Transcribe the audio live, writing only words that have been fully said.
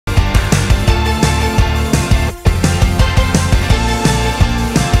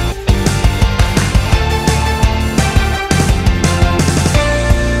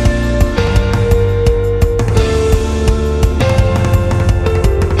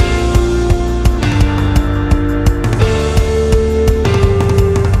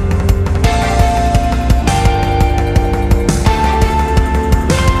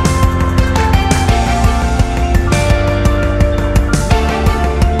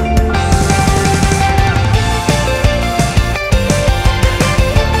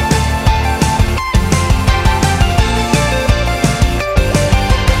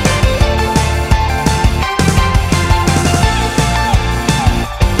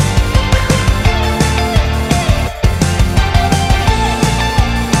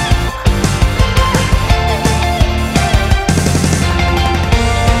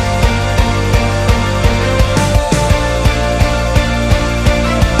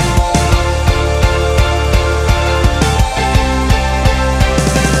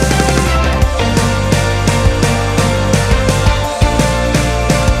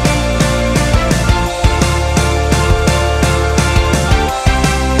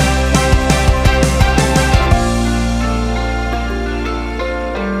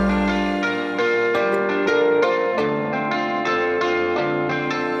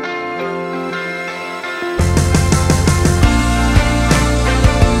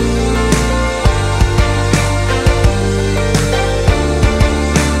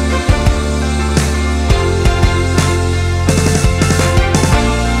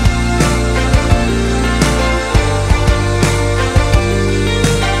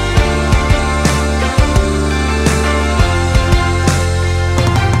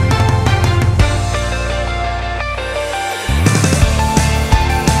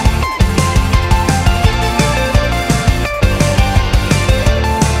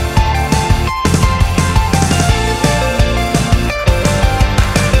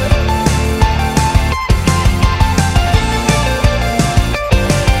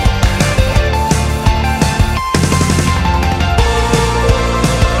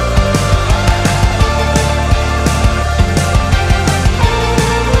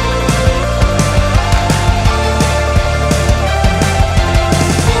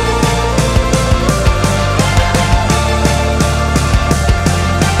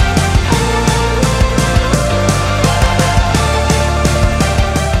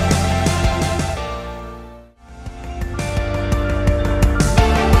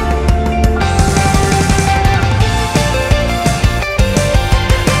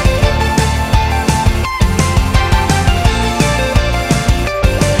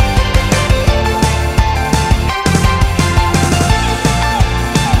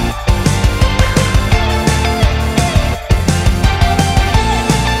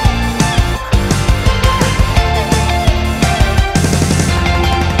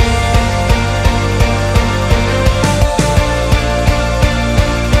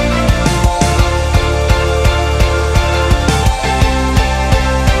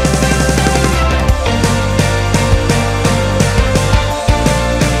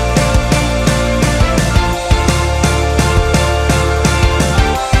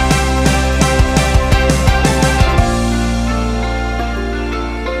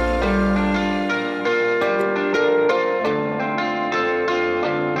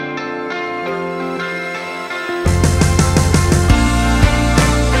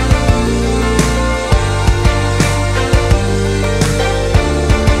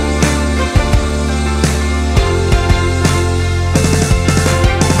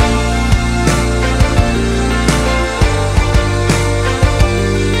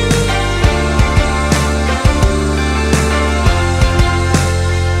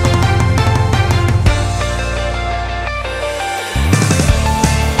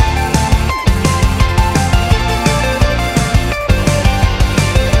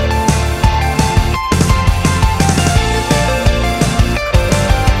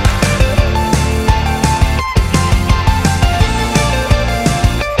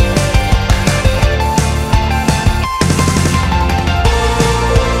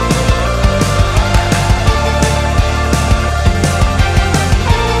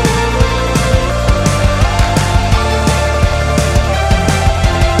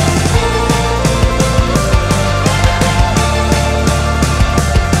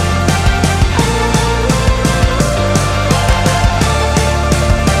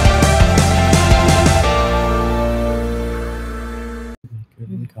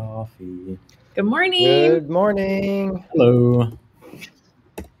Coffee. Good morning. Good morning. Hello.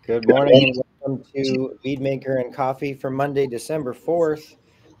 Good morning and welcome to Bead Maker and Coffee for Monday, December 4th.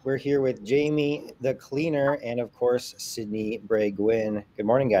 We're here with Jamie, the cleaner, and of course, Sydney Bray Gwynn. Good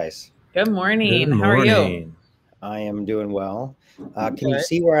morning, guys. Good morning. Good How are you? morning. I am doing well. Can you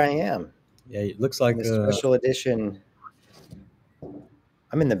see where I am? Yeah, it looks like In the special edition.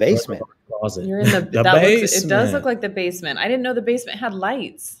 I'm in the basement. Closet. You're in the basement. It does look like the basement. I didn't know the basement had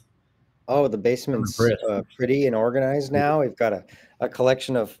lights. Oh, the basement's pretty and organized now. We've got a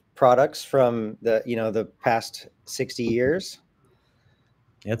collection of products from the past 60 years.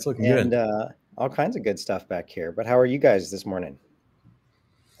 Yeah, it's looking and good. All kinds of good stuff back here. But how are you guys this morning?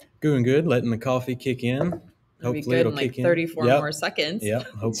 Doing good, letting the coffee kick in. Hopefully it'll kick in 34 more seconds. Yep,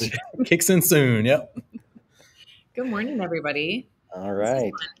 hopefully it kicks in soon. Yep. Good morning, everybody. All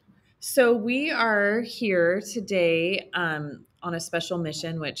right. So we are here today on a special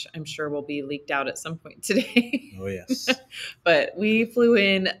mission, which I'm sure will be leaked out at some point today. Oh, yes. But we flew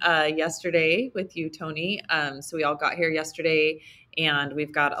in yesterday with you, Tony. So we all got here yesterday, and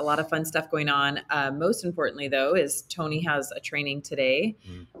we've got a lot of fun stuff going on. Most importantly, though, is Tony has a training today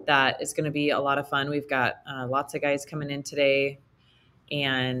that is going to be a lot of fun. We've got lots of guys coming in today.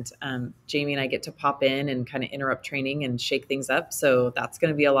 And Jamie and I get to pop in and kind of interrupt training and shake things up. So that's going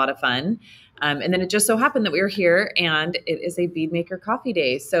to be a lot of fun. And then it just so happened that we were here, and it is a Bead Maker Coffee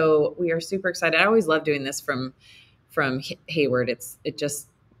Day. So we are super excited. I always love doing this from Hayward. It just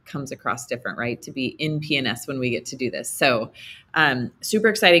comes across different, right? To be in P&S when we get to do this. So super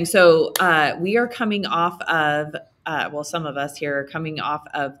exciting. So we are coming off of, some of us here are coming off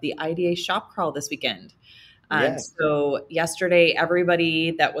of the IDA shop crawl this weekend. Yes. So yesterday,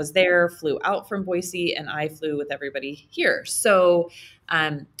 everybody that was there flew out from Boise, and I flew with everybody here. So,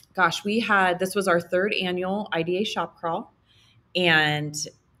 this was our third annual IDA shop crawl, and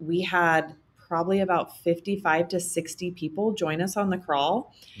we had probably about 55 to 60 people join us on the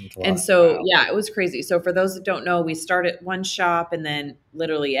crawl. And so, yeah, it was crazy. So for those that don't know, we start at one shop, and then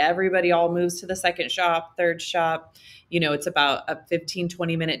literally everybody all moves to the second shop, third shop. It's about a 15,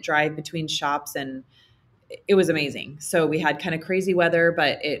 20-minute drive between shops, and it was amazing. So we had kind of crazy weather,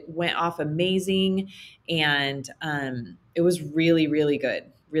 but it went off amazing. And it was really, really good.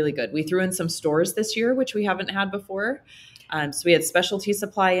 Really good. We threw in some stores this year, which we haven't had before. So we had specialty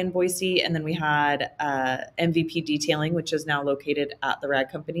supply in Boise, and then we had MVP detailing, which is now located at the Rag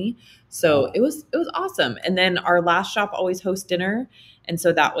Company. So it was awesome. And then our last shop always hosts dinner. And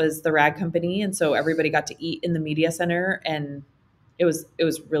so that was the Rag Company. And so everybody got to eat in the media center, and it was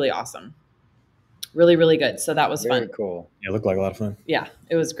really awesome. Really, really good. So that was Very fun. Cool. Yeah, it looked like a lot of fun. Yeah,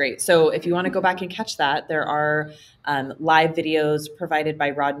 it was great. So if you want to go back and catch that, there are live videos provided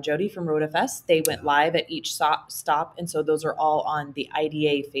by Rod and Jody from RotaFest. They went live at each stop. And so those are all on the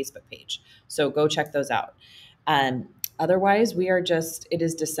IDA Facebook page. So go check those out. Otherwise, it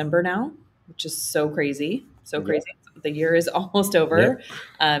is December now, which is so crazy. So crazy. The year is almost over.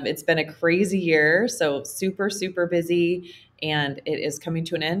 Yep. It's been a crazy year. So super, super busy. And it is coming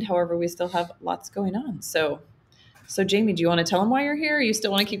to an end. However, we still have lots going on. So Jamie, do you want to tell them why you're here? Or you still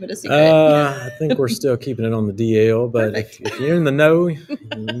want to keep it a secret? I think we're still keeping it on the DL. But if you're in the know,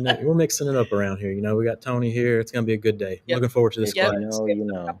 we're mixing it up around here. We got Tony here. It's going to be a good day. Yep. Looking forward to this class.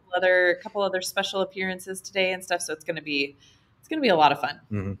 A couple other special appearances today and stuff. So it's going to be a lot of fun.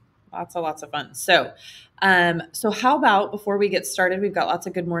 Mm-hmm. Lots of fun. So how about before we get started, we've got lots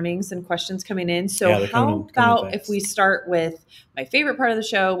of good mornings and questions coming in. So how about if we start with my favorite part of the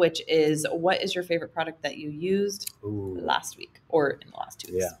show, which is what is your favorite product that you used last week or in the last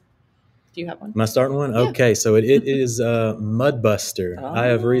 2 weeks? Yeah. Do you have one? Am I starting one? Yeah. Okay. So it is Mud Buster. Oh. I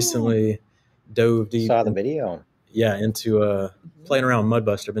have recently dove deep. Saw the video. Yeah. Into playing around with Mud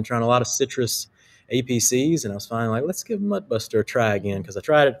Buster. I've been trying a lot of citrus APCs, and I was finally like, let's give Mud Buster a try again, because I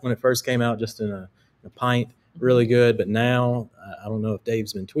tried it when it first came out just in a pint, really good. But now I don't know if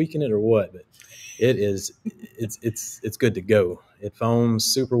Dave's been tweaking it or what, but it's good to go. It foams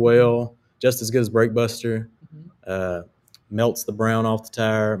super well, just as good as Brake Buster. Melts the brown off the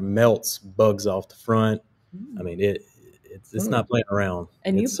tire, melts bugs off the front. I mean, it's not playing around.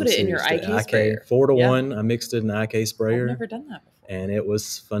 And you put it in your IK sprayer. 4-to-1. I mixed it in an IK sprayer. I've never done that before. And it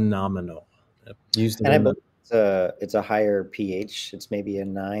was phenomenal. And I believe it's a higher pH. It's maybe a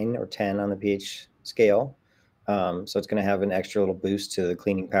 9 or 10 on the pH scale. So it's going to have an extra little boost to the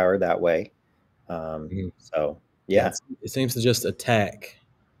cleaning power that way. So, yeah. It seems to just attack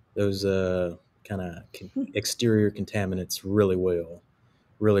those kind of exterior contaminants really well.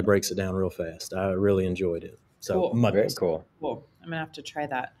 Really breaks it down real fast. I really enjoyed it. So cool. Very cool. I'm gonna have to try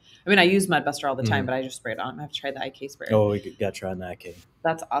that. I mean, I use Mud Buster all the time, but I just spray it on. I'm gonna have to try the IK sprayer. Oh, we got to try the IK.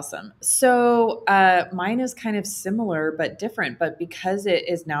 That's awesome. So mine is kind of similar but different, but because it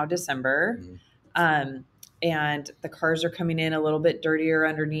is now December, and the cars are coming in a little bit dirtier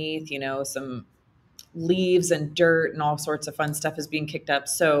underneath, some leaves and dirt and all sorts of fun stuff is being kicked up.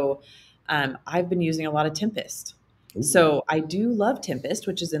 So I've been using a lot of Tempest. Ooh. So I do love Tempest,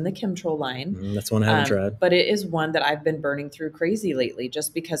 which is in the Chemtrol line. That's one I haven't tried. But it is one that I've been burning through crazy lately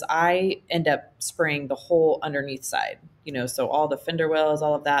just because I end up spraying the whole underneath side, so all the fender wells,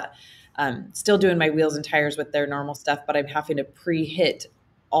 all of that. Still doing my wheels and tires with their normal stuff, but I'm having to pre-hit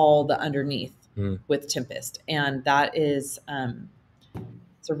all the underneath with Tempest. And that is,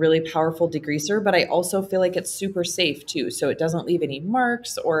 it's a really powerful degreaser, but I also feel like it's super safe too. So it doesn't leave any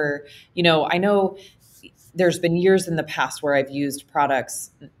marks or, I know there's been years in the past where I've used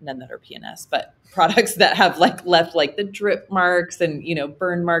products, none that are P&S, but products that have left the drip marks and,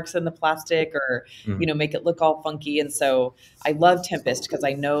 burn marks in the plastic or, make it look all funky. And so I love Tempest because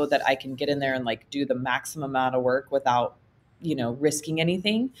I know that I can get in there and do the maximum amount of work without, risking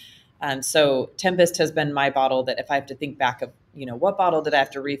anything. So Tempest has been my bottle that if I have to think back of, what bottle did I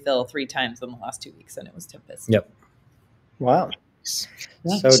have to refill 3 times in the last 2 weeks? And it was Tempest. Yep. Wow.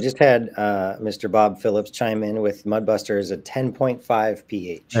 So just had Mr. Bob Phillips chime in with Mud Buster is a 10.5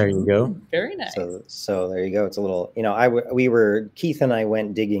 pH. There you go. Very nice. So there you go. It's a little, Keith and I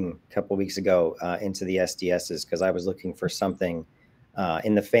went digging a couple of weeks ago into the SDSs because I was looking for something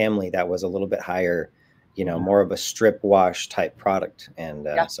in the family that was a little bit higher, more of a strip wash type product. And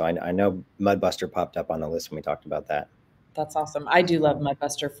so I know Mud Buster popped up on the list when we talked about that. That's awesome. I do love Mud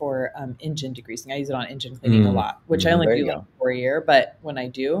Buster for engine degreasing. I use it on engine cleaning a lot, which I only do for a year. But when I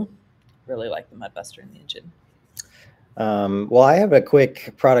do, really like the Mud Buster in the engine. Well, I have a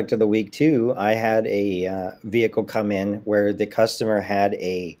quick product of the week too. I had a vehicle come in where the customer had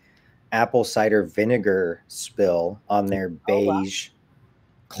a apple cider vinegar spill on their beige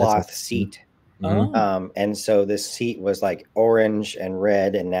cloth seat. And so this seat was orange and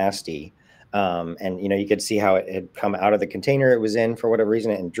red and nasty. And you could see how it had come out of the container it was in for whatever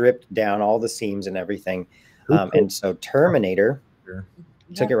reason and dripped down all the seams and everything. And so Terminator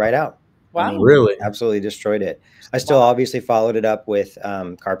took it right out. Wow. Really? Absolutely destroyed it. I still obviously followed it up with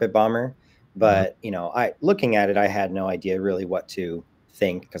Carpet Bomber, but looking at it, I had no idea really what to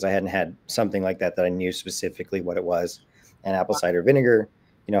think because I hadn't had something like that I knew specifically what it was. And apple cider vinegar,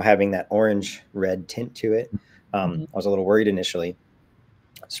 having that orange red tint to it. I was a little worried initially.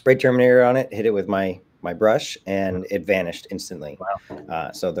 Sprayed Terminator on it, hit it with my brush, and it vanished instantly.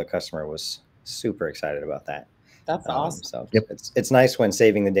 Wow. So the customer was super excited about that. That's awesome. So it's nice when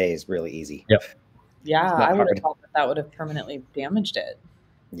saving the day is really easy. Yep. Yeah, I would have thought that would have permanently damaged it.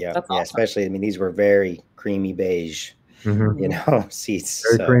 Yeah. That's awesome. Especially, these were very creamy beige, seats.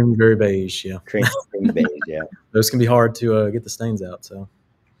 Very creamy, very beige. Yeah. Creamy beige. Yeah. Those can be hard to get the stains out. So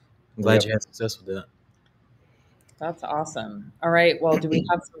I'm glad you had success with that. That's awesome. All right. Well, do we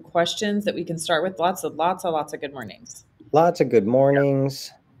have some questions that we can start with? Lots of good mornings. Lots of good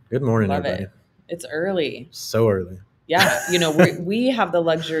mornings. Good morning, Love everybody. It. It's early. So early. Yeah. we have the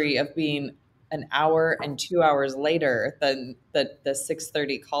luxury of being an hour and 2 hours later than the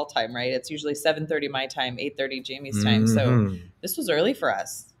 6:30 call time, right? It's usually 7:30 my time, 8:30 Jamie's time. So this was early for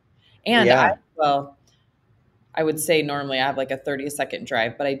us. And I would say normally I have a 30-second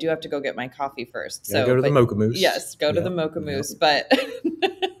drive, but I do have to go get my coffee first. So go to the Mocha Moose. Yes, go to the Mocha Moose. But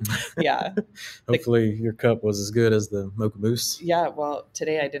yeah. Hopefully your cup was as good as the Mocha Moose. Yeah, well,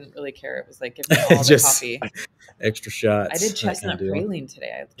 today I didn't really care. It was give me all the coffee. Extra shots. I did chestnut praline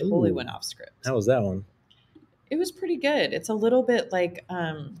today. I totally went off script. How was that one? It was pretty good. It's a little bit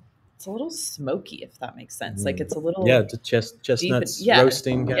it's a little smoky, if that makes sense. It's a little the chestnuts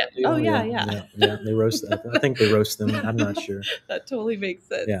roasting. Yeah. They roast. I think they roast them. I'm not sure. That totally makes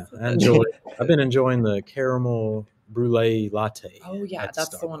sense. Yeah, I've been enjoying the caramel brulee latte. Oh yeah, that's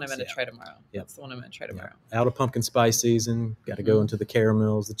the one I'm going to try tomorrow. Yep. That's the one I'm going to try tomorrow. Out of pumpkin spice season, got to go into the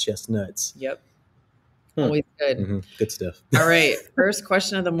caramels, the chestnuts. Yep. Always good. Good stuff. All right. First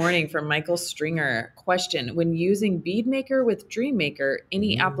question of the morning from Michael Stringer. Question: when using Bead Maker with Dream Maker,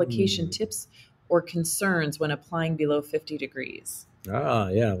 any application tips or concerns when applying below 50 degrees?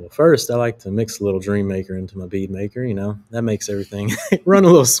 Yeah. Well, first I like to mix a little Dream Maker into my Bead Maker. That makes everything run a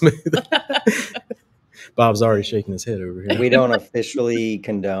little smooth. Bob's already shaking his head over here. We don't officially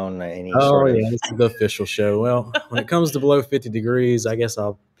condone any. This is the official show. Well, when it comes to below 50 degrees, I guess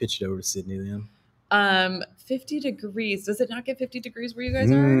I'll pitch it over to Sydney then. 50 degrees. Does it not get 50 degrees where you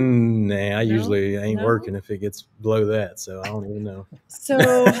guys are? Nah, I usually ain't working if it gets below that, so I don't even know. So,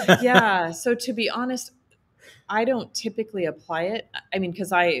 So to be honest, I don't typically apply it. I mean,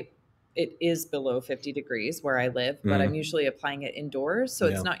 because it is below 50 degrees where I live, but I'm usually applying it indoors. So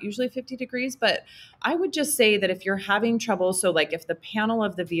it's not usually 50 degrees, but I would just say that if you're having trouble, so like if the panel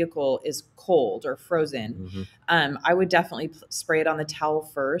of the vehicle is cold or frozen, I would definitely spray it on the towel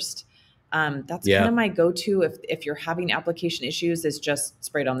first. That's kind of my go-to if you're having application issues, is just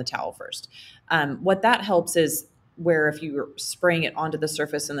spray it on the towel first. What that helps is where if you're spraying it onto the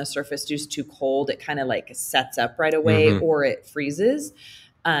surface and the surface is too cold, it kind of like sets up right away or it freezes.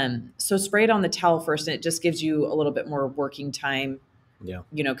 So spray it on the towel first, and it just gives you a little bit more working time,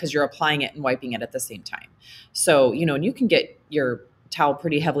 because you're applying it and wiping it at the same time. So, and you can get your towel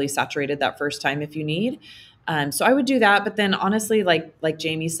pretty heavily saturated that first time if you need. So I would do that. But then honestly, like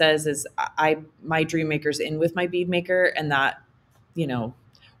Jamie says, is my Dream Maker's in with my Bead Maker, and that,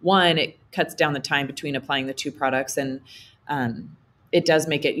 one, it cuts down the time between applying the two products, and it does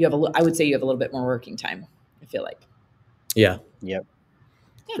make it, I would say you have a little bit more working time, I feel like. Yeah. Yep.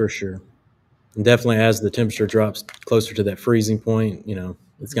 For sure. And definitely as the temperature drops closer to that freezing point,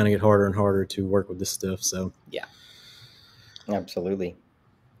 it's going to get harder and harder to work with this stuff. So yeah. Absolutely.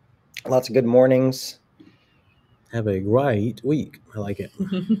 Lots of good mornings. Have a great week. I like it.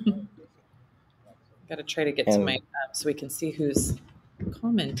 Got to try to get to my so we can see who's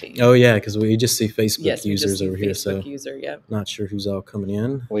commenting. Oh yeah, because we just see Facebook users over here. So user, not sure who's all coming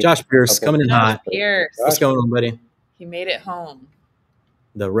in. Josh Pierce coming in hot. Pierce. What's going on, buddy? He made it home.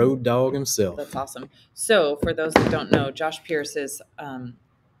 The road dog himself. That's awesome. So for those that don't know, Josh Pierce is, I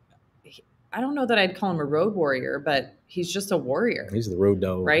don't know that I'd call him a road warrior, but he's just a warrior. He's the road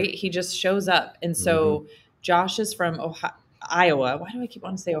dog. Right? He just shows up. And so Josh is from Iowa. Why do I keep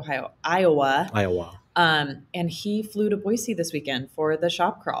wanting to say Ohio? Iowa. And he flew to Boise this weekend for the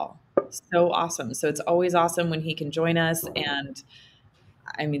shop crawl. So awesome. So it's always awesome when he can join us. And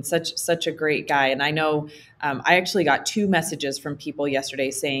I mean, such a great guy. And I know I actually got 2 messages from people yesterday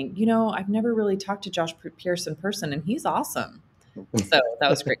saying, I've never really talked to Josh Pierce in person, and he's awesome. So that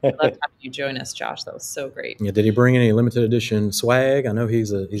was great. I loved having you join us, Josh. That was so great. Yeah. Did he bring any limited edition swag? I know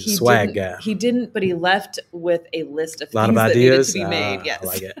he's a swag guy. He didn't, but he left with a list of a lot things of ideas that needed to be made. Yes.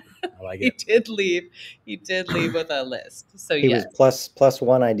 I like it. He did leave with a list. So he was plus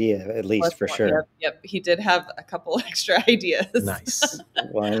one idea at least for sure. Yep. He did have a couple extra ideas. Nice.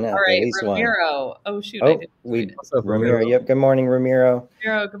 Why not? All right, at least Ramiro. One. Oh shoot! What's up, Ramiro? Yep. Good morning, Ramiro.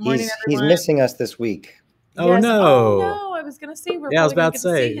 Ramiro. Good morning, everyone. He's missing us this week. Oh yes. no! Oh no! I was gonna say I was about to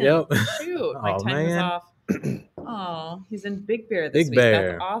say. Yep. Shoot, my time was off. Oh, he's in Big Bear this week.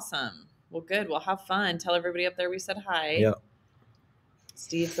 Bear. That's awesome. Well, good. Well, have fun. Tell everybody up there we said hi. Yep.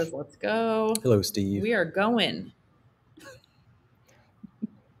 Steve says, "Let's go." Hello, Steve. We are going.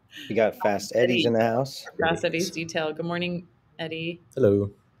 We got Fast Eddie's in the house. Fast Eddie's detail. Good morning, Eddie. Hello.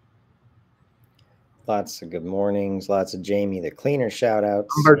 Lots of good mornings. Lots of Jamie the cleaner shout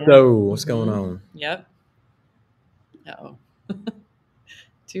outs. Humberto, what's going on? Yep. Uh-oh.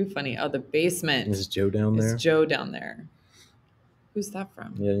 Too funny. Oh, the basement. Is Joe down there? It's Joe down there. Who's that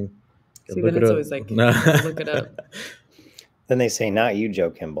from? Yeah. See, then it's always like, look it up. Then they say, not you, Joe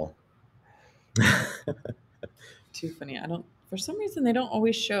Kimball. Too funny. For some reason, they don't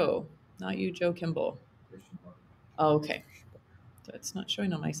always show. Not you, Joe Kimball. Oh, okay. So it's not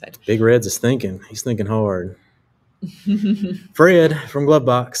showing on my side. Big Red's is thinking. He's thinking hard. Fred from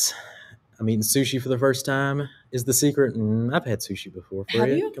Glovebox. I'm eating sushi for the first time. Is the secret? I've had sushi before. Fred.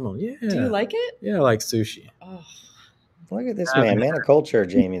 Have you? Come on. Yeah. Do you like it? Yeah, I like sushi. Oh. Look at this man of culture,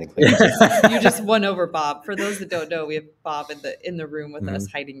 Jamie the cleaner. You just won over Bob. For those that don't know, we have Bob in the room with us,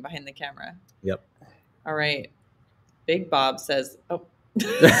 hiding behind the camera. Yep. All right. Big Bob says, "Oh,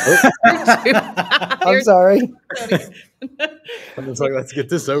 I'm sorry." Let's get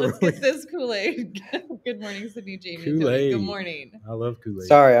this over. Let's get this Kool-Aid. Good morning, Sydney, Jamie. Kool-Aid. Good morning. I love Kool-Aid.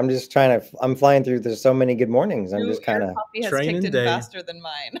 Sorry, I'm just I'm flying through. There's so many good mornings. I'm just kind of. Coffee has kicked in faster than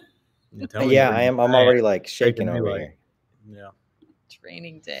mine. Yeah, I am. I'm already like shaking over here. Yeah.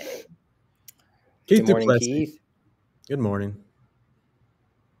 Training day. Good morning, Keith. Good morning.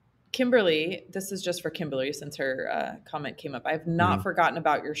 Kimberly, this is just for Kimberly since her comment came up. I've not forgotten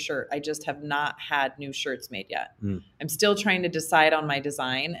about your shirt. I just have not had new shirts made yet. I'm still trying to decide on my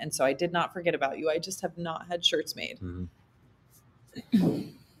design, and so I did not forget about you. I just have not had shirts made.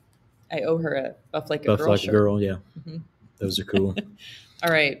 I owe her a Buff Like a Girl shirt. A Girl, yeah. Those are cool.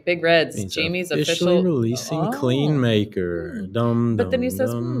 All right, Big Reds. He's Jamie's officially releasing Clean Maker. But then he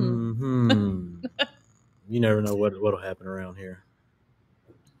says, You never know what'll happen around here.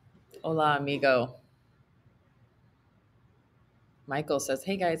 Hola, amigo. Michael says,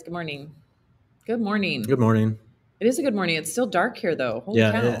 "Hey guys, good morning." Good morning. Good morning. It is a good morning. It's still dark here though. Holy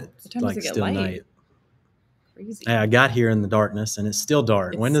cow! What time does it get light? Night. crazy. Hey, I got here in the darkness, and it's still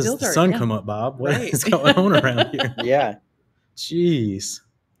dark. When does the sun come up, Bob? What is going on around here? Yeah. Jeez.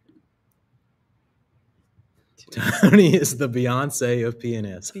 Tony is the Beyonce of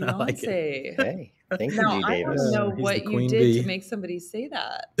P&S. Beyonce. I like it. Hey, thank you, Now, G. I Davis. don't know He's what the you queen did bee. to make somebody say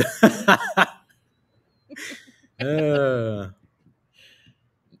that.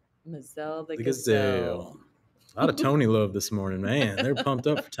 Mazel the Gazelle. A lot of Tony love this morning, man. They're pumped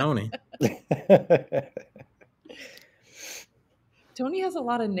up for Tony. Tony has a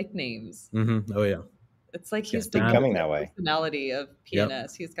lot of nicknames. Mm-hmm. Oh, yeah. It's like he's becoming that way. Personality of P&S. Yep.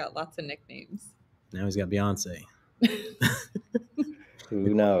 He's got lots of nicknames. Now he's got Beyonce.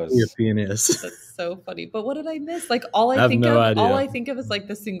 Who knows? P&S. That's so funny. But what did I miss? Like all I think of is like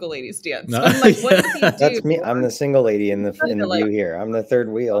the single lady stance. No. I'm like, what did he do? That's me. I'm the single lady in the view here. I'm the third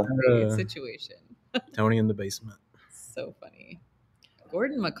wheel. Situation. Tony in the basement. So funny.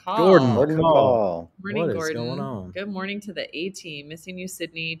 Gordon McCall. Gordon McCall. Morning, what Gordon. Is going on? Good morning to the A-team. Missing you,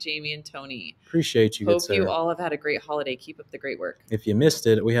 Sydney, Jamie, and Tony. Appreciate you. Hope you all have had a great holiday. Keep up the great work. If you missed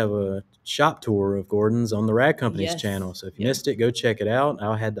it, we have a shop tour of Gordon's on the Rag Company's channel. So if you missed it, go check it out.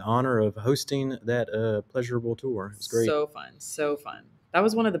 I had the honor of hosting that pleasurable tour. It was great. So fun. So fun. That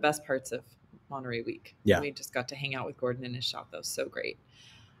was one of the best parts of Monterey Week. Yeah. We just got to hang out with Gordon in his shop. That was so great.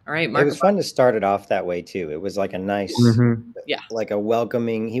 All right, Mark. It was fun to start it off that way too. It was like a nice, like a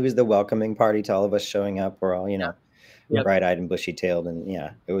welcoming. He was the welcoming party to all of us showing up. We're all, bright-eyed and bushy-tailed, and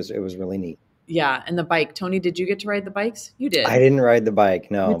it was really neat. Yeah, and the bike. Tony, did you get to ride the bikes? You did. I didn't ride the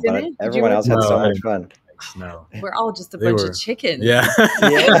bike, no, but everyone else had so much fun. No, we're all just a bunch of chickens. Yeah,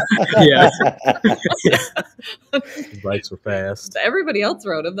 yeah. The bikes were fast. Everybody else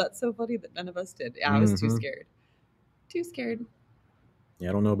rode them. That's so funny that none of us did. Yeah, I was too scared. Too scared. Yeah,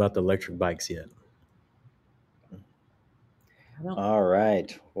 I don't know about the electric bikes yet. All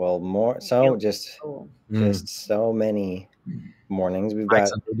right. Well, just so many mornings. We've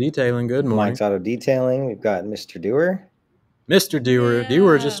got Auto Detailing. Good morning. Mike's Auto Detailing. We've got Mr. Dewar. Mr. Dewar.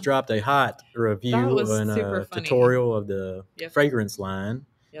 Dewar just dropped a hot review and a funny. tutorial of the fragrance line.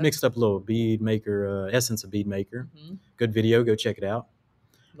 Mixed up a little Bead Maker, essence of Bead Maker. Good video. Go check it out.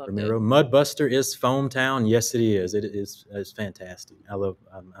 Ramiro. Mudbuster is Foam Town. Yes, it is. It's fantastic.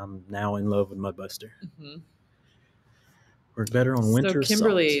 I'm now in love with Mudbuster. Work better on winter salt.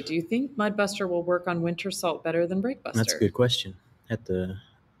 Kimberly, do you think Mudbuster will work on winter salt better than Breakbuster? That's a good question. Have to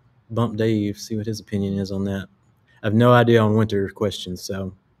bump Dave, see what his opinion is on that. I have no idea on winter questions,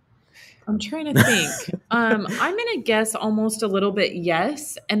 so I'm trying to think. I'm going to guess almost a little bit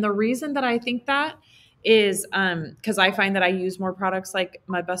yes. And the reason that I think that is because I find that I use more products like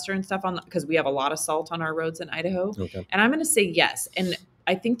Mudbuster and stuff because we have a lot of salt on our roads in Idaho. Okay. And I'm going to say yes. And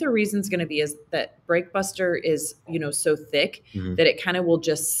I think the reason's going to be is that Breakbuster is, so thick that it kind of will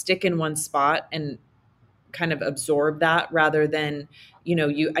just stick in one spot and kind of absorb that rather than,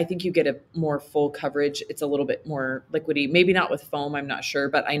 I think you get a more full coverage. It's a little bit more liquidy, maybe not with foam. I'm not sure,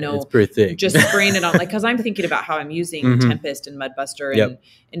 but I know it's pretty thick. Just spraying it on, because I'm thinking about how I'm using Tempest and Mudbuster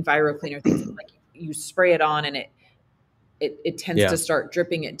and Enviro Cleaner things like you spray it on and it tends to start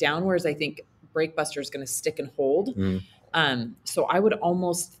dripping it down. Whereas I think Breakbuster is going to stick and hold. So I would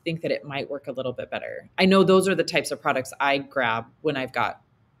almost think that it might work a little bit better. I know those are the types of products I grab when I've got,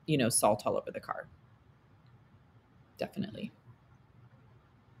 salt all over the car. Definitely.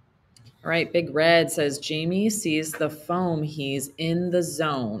 All right. Big Red says, Jamie sees the foam. He's in the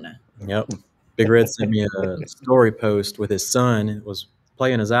zone. Yep. Big Red sent me a story post with his son. It was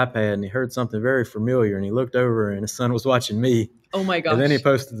playing his iPad and he heard something very familiar and he looked over and his son was watching me. Oh my gosh. And then he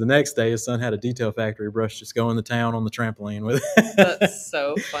posted the next day his son had a detail factory brush just going to town on the trampoline with it. That's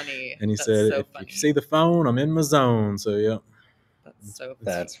so funny. And he said, if you see the phone, I'm in my zone. So, yeah.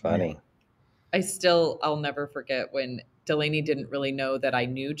 That's funny. I'll never forget when Delaney didn't really know that I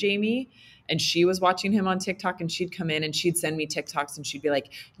knew Jamie and she was watching him on TikTok and she'd come in and she'd send me TikToks and she'd be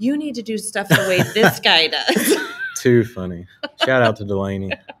like, you need to do stuff the way this guy does. Too funny. Shout out to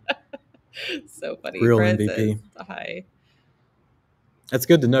Delaney. So funny. Real MVP. Hi. That's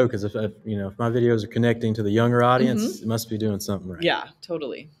good to know because if my videos are connecting to the younger audience, it must be doing something right. Yeah,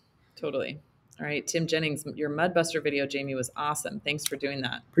 totally. All right, Tim Jennings, your Mudbuster video, Jamie, was awesome. Thanks for doing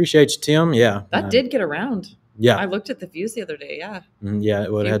that. Appreciate you, Tim. Yeah. That did get around. Yeah. I looked at the views the other day. Yeah. Yeah.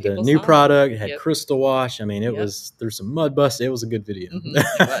 It had the new product. It had crystal wash. I mean, it was, there's some Mudbuster. It was a good video. It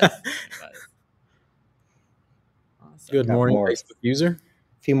was. Awesome. Good morning, Facebook user.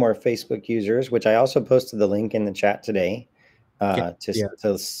 A few more Facebook users, which I also posted the link in the chat today.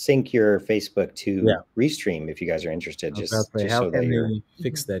 To sync your Facebook to Restream if you guys are interested. How can we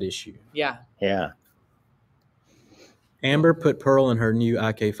fix that issue? Yeah. Amber put Pearl in her new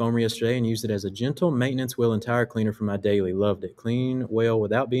IK foamer yesterday and used it as a gentle maintenance wheel and tire cleaner for my daily. Loved it. Clean well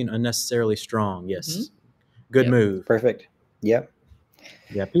without being unnecessarily strong. Yes. Good move. Perfect. Yep.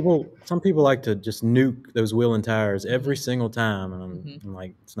 Yeah, some people like to just nuke those wheel and tires every single time, and I'm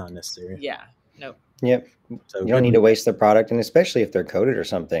like, it's not necessary. Yeah, nope. Yep. So you don't need to waste the product, and especially if they're coated or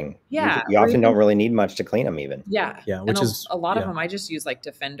something. Yeah, you often don't really need much to clean them, even. Yeah, yeah. Which is a lot of them. I just use like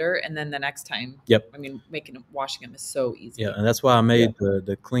Defender, and then the next time. Yep. I mean, washing them is so easy. Yeah, and that's why I made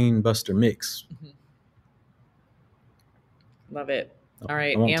the Clean Buster mix. Love it. All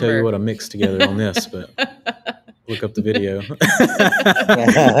right, I won't Amber. tell you what I mixed together on this, but look up the video.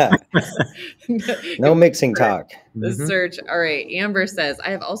 No mixing talk. The search. All right. Amber says,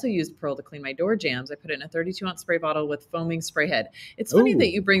 I have also used Pearl to clean my door jams. I put it in a 32-ounce spray bottle with foaming spray head. It's funny that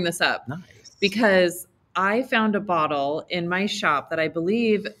you bring this up because I found a bottle in my shop that I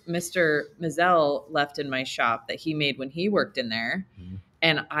believe Mr. Mizell left in my shop that he made when he worked in there.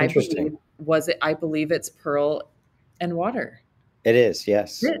 And I believe it's Pearl and water. It is,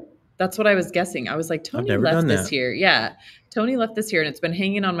 yes. That's what I was guessing. I was like, Tony left this here. Yeah. Tony left this here and it's been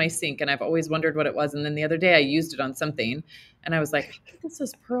hanging on my sink and I've always wondered what it was. And then the other day I used it on something and I was like, I think this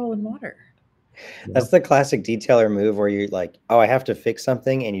is Pearl and water. That's the classic detailer move where you're like, oh, I have to fix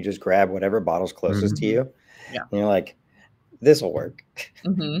something. And you just grab whatever bottle's closest to you. Yeah. And you're like, this will work.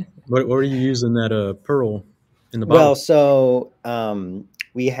 What are you using that Pearl in the bottle? Well, so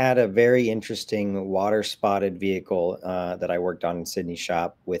we had a very interesting water spotted vehicle that I worked on in Sydney's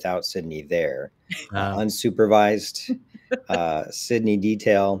shop without Sydney there. Unsupervised Sydney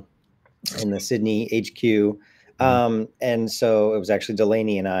detail in the Sydney HQ. And so it was actually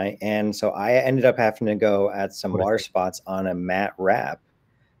Delaney and I. And so I ended up having to go at some water spots on a matte wrap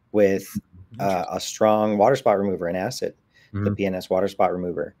with a strong water spot remover and acid, the P&S water spot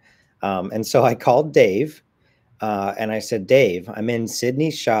remover. And so I called Dave. And I said, Dave, I'm in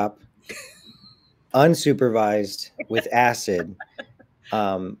Sydney's shop, unsupervised with acid.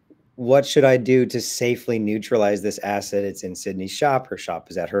 What should I do to safely neutralize this acid? It's in Sydney's shop. Her shop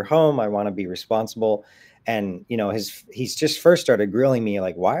is at her home. I want to be responsible. And, you know, he's just first started grilling me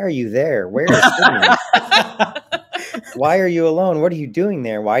like, why are you there? Where is Sydney? Why are you alone? What are you doing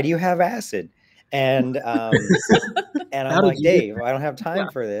there? Why do you have acid? And I'm like, Dave, I don't have time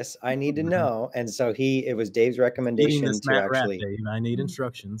for this. I need to know. And so it was Dave's recommendation to actually. Dave, I need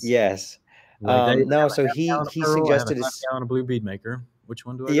instructions. Yes. Dave, no. So he suggested a gallon of Blue Bead Maker. Which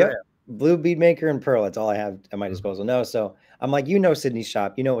one do I grab? Blue Bead Maker and Pearl. That's all I have at my disposal. No. So I'm like, Sydney's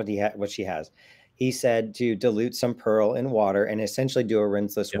shop. You know what she has. He said to dilute some Pearl in water and essentially do a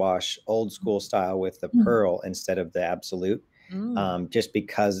rinseless wash, old school style, with the Pearl instead of the Absolute. Just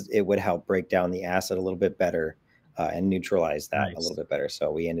because it would help break down the acid a little bit better and neutralize that a little bit better.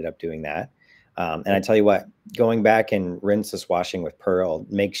 So we ended up doing that. And I tell you what, going back and rinseless washing with Pearl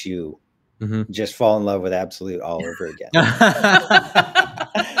makes you just fall in love with Absolute all over again.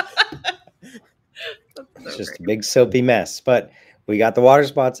 It's just a big soapy mess, but we got the water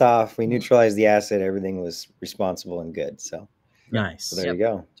spots off. We neutralized the acid. Everything was responsible and good. So nice. So there you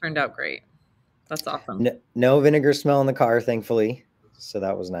go. Turned out great. That's awesome. No vinegar smell in the car, thankfully. So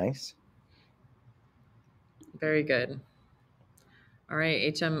that was nice. Very good. All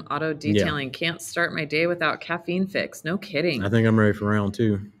right. HM Auto Detailing. Can't start my day without caffeine fix. No kidding. I think I'm ready for round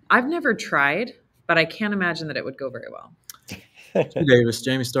 2. I've never tried, but I can't imagine that it would go very well. Davis,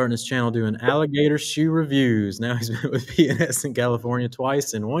 Jamie's starting his channel doing alligator shoe reviews. Now he's been with P&S in California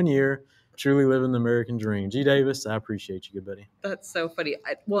twice in 1 year. Truly living the American dream. G. Davis, I appreciate you, good buddy. That's so funny.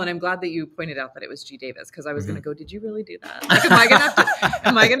 And I'm glad that you pointed out that it was G. Davis because I was going to go, did you really do that? Like,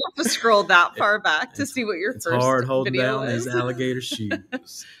 am I gonna have to scroll that far back to see what your first hard holding video down is? these alligator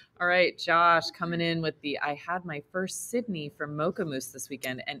shoes. All right, Josh, coming in with I had my first Sydney from Mocha Mousse this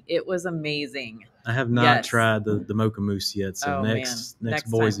weekend, and it was amazing. I have not tried the Mocha Mousse yet, so next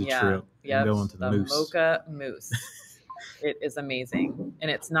Boise trip, I'm going to the Mousse. Mocha Mousse. It is amazing, and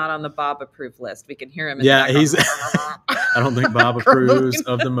it's not on the Bob approved list. We can hear him. He's. I don't think Bob approves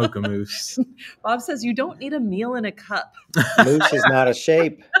of the Mocha Mousse. Bob says you don't need a meal in a cup. Mousse is not a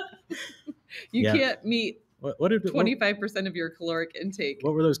shape. You can't meet 25% of your caloric intake.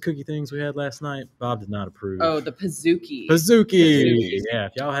 What were those cookie things we had last night? Bob did not approve. Oh, the Pizookie. Pizookie. Yeah,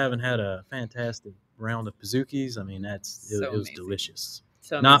 if y'all haven't had a fantastic round of Pizookies, I mean, it was delicious.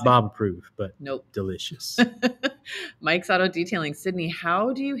 So not Bob approved, but delicious. Mike's Auto Detailing. Sydney,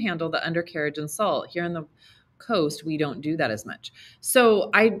 how do you handle the undercarriage and salt? Here on the coast, we don't do that as much. So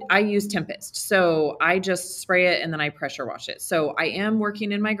I use Tempest. So I just spray it and then I pressure wash it. So I am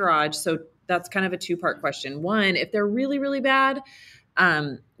working in my garage. So that's kind of a 2-part question. One, if they're really, really bad,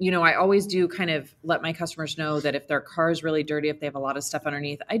 I always do kind of let my customers know that if their car is really dirty, if they have a lot of stuff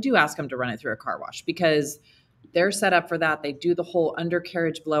underneath, I do ask them to run it through a car wash because they're set up for that. They do the whole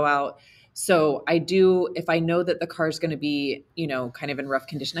undercarriage blowout. So I do, if I know that the car is going to be, kind of in rough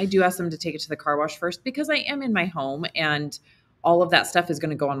condition, I do ask them to take it to the car wash first because I am in my home and all of that stuff is going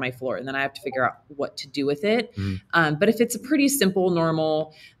to go on my floor. And then I have to figure out what to do with it. But if it's a pretty simple,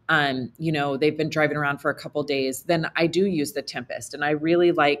 normal, they've been driving around for a couple days, then I do use the Tempest. And I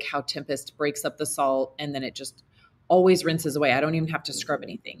really like how Tempest breaks up the salt and then it just always rinses away. I don't even have to scrub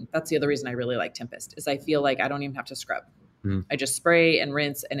anything. That's the other reason I really like Tempest is I feel like I don't even have to scrub. I just spray and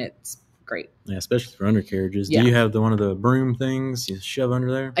rinse and it's great. Yeah, especially for undercarriages. Do you have one of the broom things you shove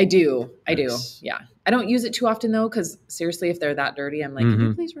under there? I do. Yeah. I don't use it too often though, because seriously, if they're that dirty, I'm like, can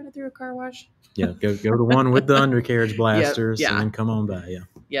you please run it through a car wash? Yeah, go to one with the undercarriage blasters and then come on by.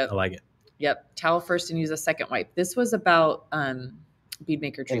 Yeah, I like it. Yep. Towel first and use a second wipe. This was about Bead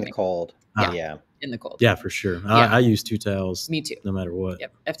Maker treatment. In the cold. Yeah. In the cold. Yeah, for sure. I use 2 towels. Me too. No matter what.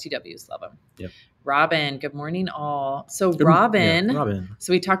 Yep. FTWs, love them. Yep. Robin, good morning all. So Robin.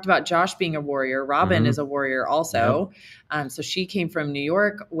 So we talked about Josh being a warrior. Robin is a warrior also. Yep. So she came from New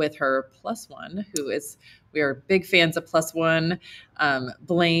York with her +1, we are big fans of +1,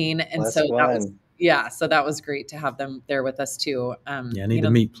 Blaine. And so that was great to have them there with us too. I need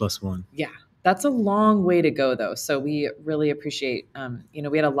to meet +1. Yeah. That's a long way to go though. So we really appreciate,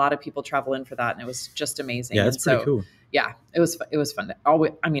 we had a lot of people travel in for that and it was just amazing. Yeah, it's pretty cool. Yeah, it was fun.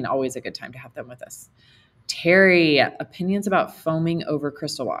 Always a good time to have them with us. Terry, opinions about foaming over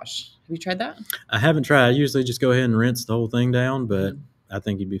crystal wash. Have you tried that? I haven't tried. I usually just go ahead and rinse the whole thing down, but I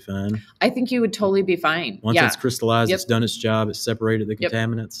think you'd be fine. I think you would totally be fine. Once it's crystallized, it's done its job. It's separated the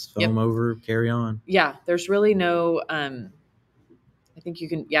contaminants, foam over, carry on. Yeah, there's really no, I think you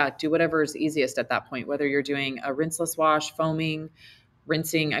can, do whatever is easiest at that point, whether you're doing a rinseless wash, foaming,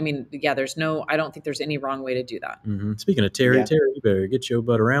 rinsing. I don't think there's any wrong way to do that. Speaking of Terry, you better get your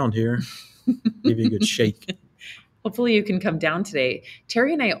butt around here. Give you a good shake. Hopefully you can come down today.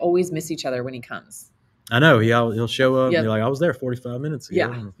 Terry and I always miss each other when he comes. I know. He'll show up and you're like, I was there 45 minutes ago.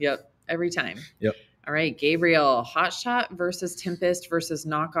 Yeah. Yep. Every time. Yep. All right. Gabriel, Hot Shot versus Tempest versus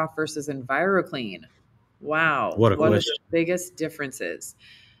Knockoff versus EnviroClean. Wow. What are the biggest differences?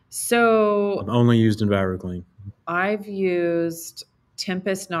 So I've only used EnviroClean. I've used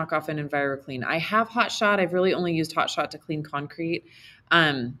Tempest, Knockoff, and EnviroClean. I have Hot Shot. I've really only used Hot Shot to clean concrete.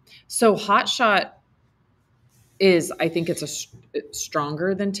 So Hot Shot I think it's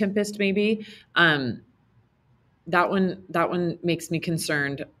stronger than Tempest maybe. That one makes me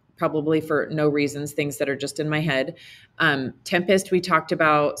concerned probably for no reasons, things that are just in my head. Tempest we talked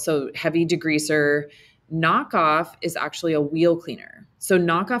about, so heavy degreaser. Knockoff is actually a wheel cleaner. So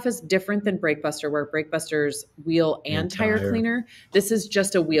Knockoff is different than Breakbuster, where Breakbuster's wheel and tire cleaner. This is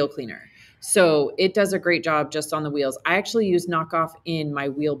just a wheel cleaner. So it does a great job just on the wheels. I actually use Knockoff in my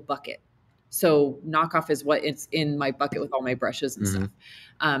wheel bucket. So Knockoff is what it's in my bucket with all my brushes and stuff.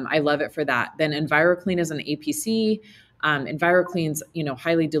 I love it for that. Then EnviroClean is an APC. EnviroClean's,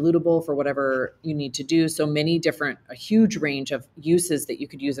 highly dilutable for whatever you need to do. So a huge range of uses that you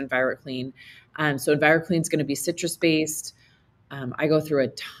could use EnviroClean. So EnviroClean is going to be citrus based. I go through a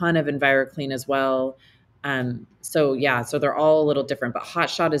ton of EnviroClean as well. So they're all a little different, but Hot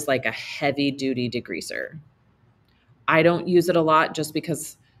Shot is like a heavy duty degreaser. I don't use it a lot just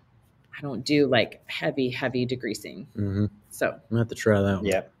because I don't do like heavy degreasing. So I'm gonna have to try that one.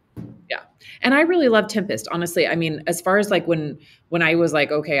 Yeah. And I really love Tempest, honestly. I mean, as far as like when I was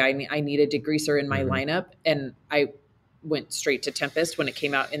like, okay, I need a degreaser in my lineup, and I went straight to Tempest when it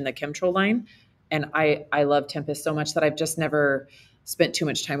came out in the Chemtrol line. And I love Tempest so much that I've just never spent too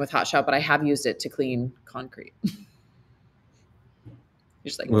much time with Hot Shot, but I have used it to clean concrete.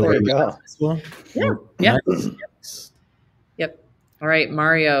 Just like, there you go. Yeah. Yep. All right,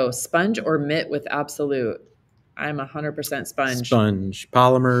 Mario, sponge or mitt with Absolute? I'm 100% sponge. Sponge.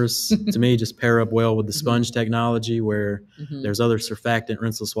 Polymers, to me, just pair up well with the sponge technology, where there's other surfactant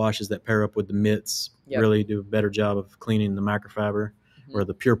rinseless washes that pair up with the mitts, really do a better job of cleaning the microfiber, where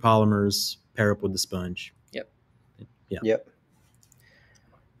the pure polymers pair up with the sponge. Yep.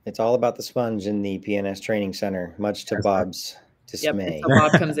 It's all about the sponge in the P&S training center, much to Bob's dismay. Yep. So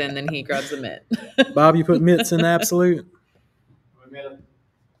Bob comes in, then he grabs a mitt. Bob, you put mitts in Absolute?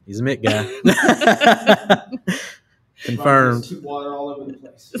 He's a mitt guy. Confirmed. Water all over the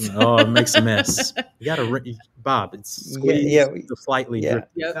place. Oh, it makes a mess. You got to, Bob, it's squeezed slightly.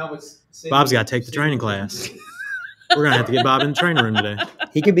 Yep. Bob's got to take the training class. We're going to have to get Bob in the training room today.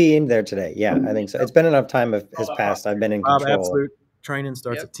 He could be in there today. Yeah, I think so. It's been enough time has passed. I've been in control. Bob, Absolute training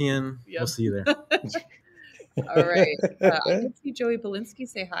starts at 10. We'll see you there. All right. I did see Joey Belinsky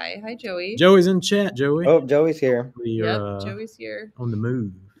say hi. Hi, Joey. Joey's in chat, Joey. Oh, Joey's here. You're Joey's here. on the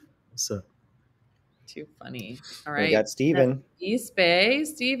move. What's up? Too funny. All right. We got Steven. East Bay.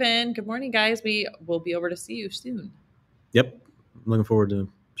 Steven, good morning, guys. We will be over to see you soon. Yep. I'm looking forward to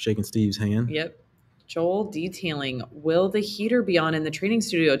shaking Steve's hand. Yep. Joel detailing. Will the heater be on in the training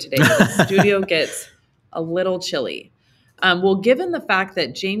studio today? The studio gets a little chilly. Well, given the fact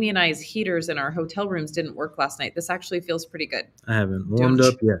that Jamie and I's heaters in our hotel rooms didn't work last night, this actually feels pretty good. I haven't warmed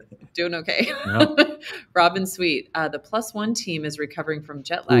up yet. Doing okay. Nope. Robin Sweet. The +1 team is recovering from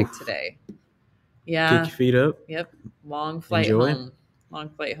jet lag today. Yeah. Kick your feet up. Yep. Long flight home. Long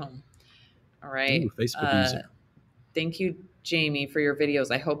flight home. All right. Ooh, Facebook user. Thank you, Jamie, for your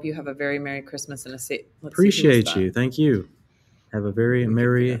videos. I hope you have a very Merry Christmas and a safe. Appreciate you. Thank you. Have a very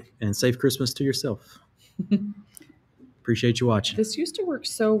Merry and safe Christmas to yourself. Appreciate you watching. This used to work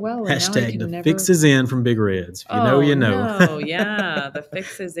so well. And Hashtag now the fix is in from Big Reds. If you know, you know. Oh, yeah. The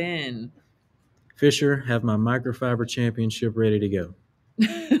fix is in. Fisher, have my microfiber championship ready to go.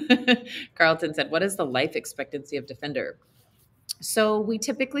 Carlton said, what is the life expectancy of Defender? So we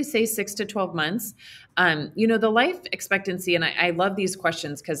typically say 6 to 12 months. The life expectancy, and I love these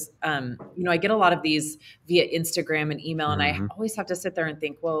questions because, I get a lot of these via Instagram and email, and I always have to sit there and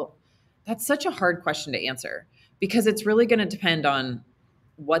think, well, that's such a hard question to answer because it's really going to depend on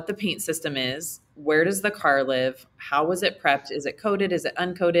what the paint system is, where does the car live, how was it prepped, is it coated, is it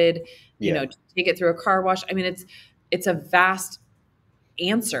uncoated, take it through a car wash. I mean, it's a vast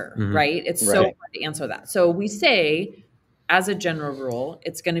answer, right? It's so hard to answer that. So we say, as a general rule,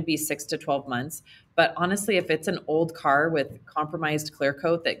 it's going to be 6 to 12 months. But honestly, if it's an old car with compromised clear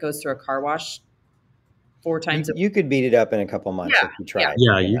coat that goes through a car wash 4 times, you could beat it up in a couple months if you try.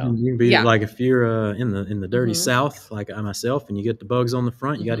 Yeah, you can beat it. Like if you're in the dirty South, like I myself, and you get the bugs on the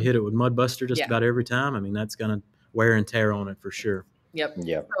front, you got to hit it with Mud Buster just about every time. I mean, that's going to wear and tear on it for sure.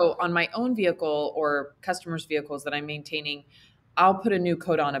 Yep. So on my own vehicle or customers' vehicles that I'm maintaining, I'll put a new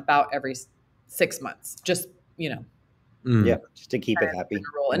coat on about every 6 months. Just just to keep it happy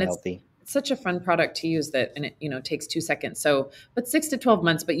and healthy. It's such a fun product to use and it takes 2 seconds. So, but 6 to 12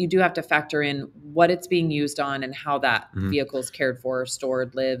 months, but you do have to factor in what it's being used on and how that vehicle is cared for,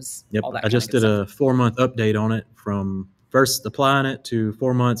 stored, lives. Yep. All that I just did a 4-month update on it from first applying it to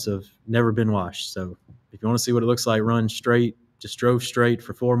 4 months of never been washed. So if you want to see what it looks like, run straight, just drove straight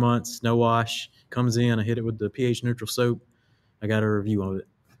for 4 months, no wash, comes in, I hit it with the pH neutral soap. I got a review of it.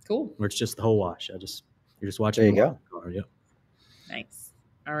 Cool. Where it's just the whole wash. You're just watching. There you go. Yep. Nice.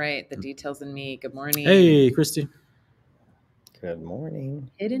 All right. The details in me. Good morning. Hey, Christy. Good morning.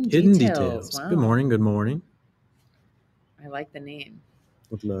 Hidden details. Wow. Good morning. Good morning. I like the name.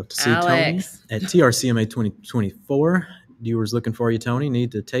 Would love to see Alex. Tony at TRCMA 2024. Viewers looking for you, Tony.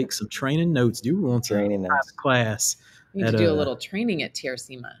 Need to take some training notes. You want training notes class. Need to do a little training at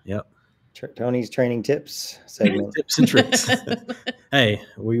TRCMA. Yep. Tony's training tips segment. Tips and tricks. Hey,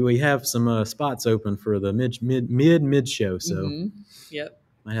 we have some spots open for the mid show, so yep,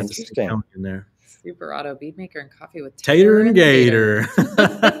 might have to stick Tony in there. Super Auto Bead Maker and Coffee with Tater and Gator.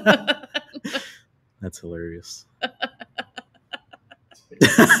 That's hilarious.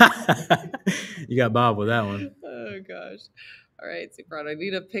 You got Bob with that one. Oh gosh. All right, Super Auto. I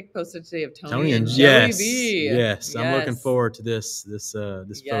need a pic posted today of Tony and Joey B. Yes, I'm looking forward to this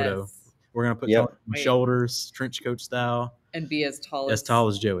photo. We're gonna put Tony on shoulders, trench coat style, and be as tall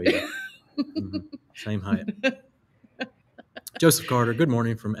as Joey. Yeah. Same height. Joseph Carter. Good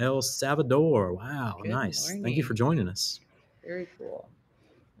morning from El Salvador. Wow, nice. Morning. Thank you for joining us. Very cool.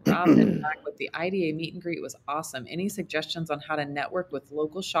 Robin back with the IDA meet and greet was awesome. Any suggestions on how to network with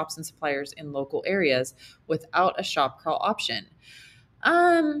local shops and suppliers in local areas without a shop crawl option?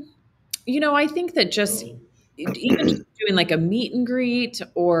 I think that just even just doing like a meet and greet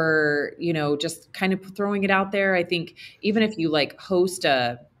or, just kind of throwing it out there. I think even if you like host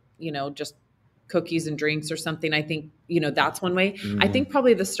just cookies and drinks or something, I think, that's one way. I think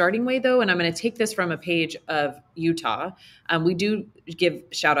probably the starting way though, and I'm going to take this from a page of Utah. We do give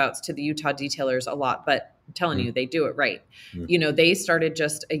shout outs to the Utah detailers a lot, but I'm telling you, they do it right. They started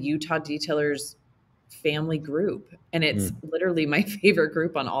just a Utah detailers family group, and it's literally my favorite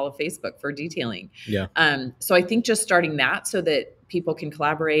group on all of Facebook for detailing. Yeah. So I think just starting that so that people can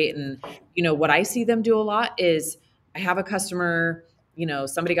collaborate. And, what I see them do a lot is I have a customer,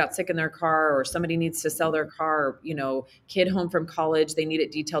 somebody got sick in their car or somebody needs to sell their car, or, kid home from college, they need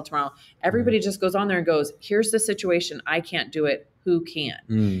it detailed tomorrow. Everybody just goes on there and goes, here's the situation. I can't do it. Who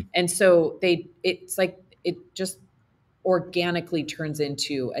can? And so it's like, it just organically turns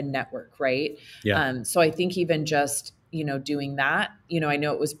into a network, right? Yeah. So I think even just doing that. I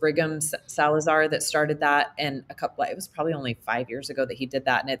know it was Brigham Salazar that started that, and it was probably only 5 years ago that he did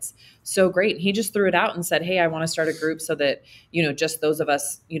that. And it's so great. He just threw it out and said, hey, I want to start a group so that, just those of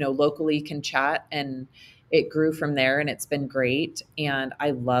us, locally can chat, and it grew from there, and it's been great. And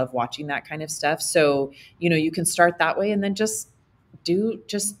I love watching that kind of stuff. So, you can start that way, and then just do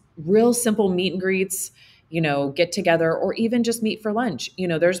just real simple meet and greets, get together, or even just meet for lunch.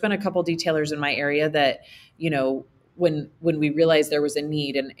 There's been a couple detailers in my area that, when we realized there was a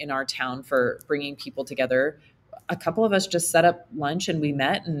need in our town for bringing people together, a couple of us just set up lunch and we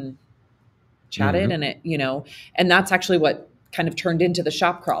met and chatted, and and that's actually what kind of turned into the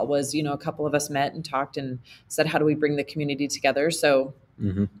shop crawl was, a couple of us met and talked and said, how do we bring the community together? So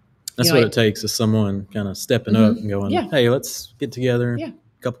that's what it takes, is someone kind of stepping up and going, hey, let's get together,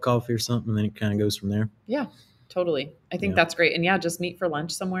 cup of coffee or something, and then it kind of goes from there. Yeah, totally. I think that's great. And just meet for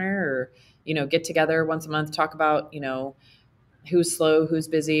lunch somewhere, or, get together once a month, talk about, who's slow, who's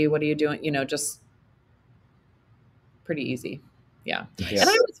busy, what are you doing, just pretty easy. Yeah. And I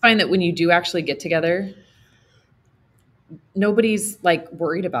always find that when you do actually get together, nobody's like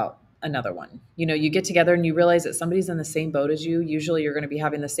worried about another one. You get together and you realize that somebody's in the same boat as you. Usually you're going to be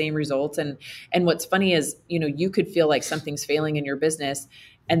having the same results. And what's funny is, you could feel like something's failing in your business.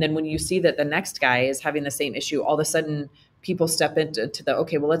 And then when you see that the next guy is having the same issue, all of a sudden people step into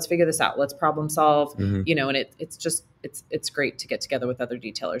okay, well, let's figure this out. Let's problem solve, and it's great to get together with other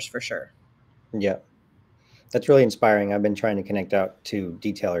detailers for sure. Yeah. That's really inspiring. I've been trying to connect out to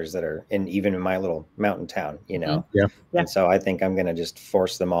detailers that are even in my little mountain town, Yeah. And so I think I'm going to just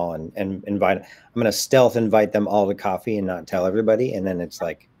force them all and invite, I'm going to stealth invite them all to coffee and not tell everybody. And then it's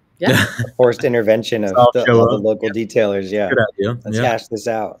like a forced intervention of all the local detailers. Yeah. Good idea. Let's hash this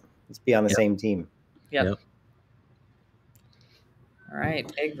out. Let's be on the same team. Yep. All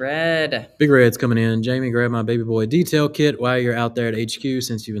right, Big Red. Big Red's coming in. Jamie, grab my baby boy detail kit while you're out there at HQ.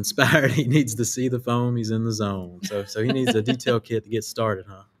 Since you've inspired, he needs to see the foam. He's in the zone. So he needs a detail kit to get started,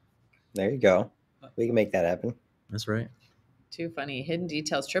 huh? There you go. We can make that happen. That's right. Too funny. Hidden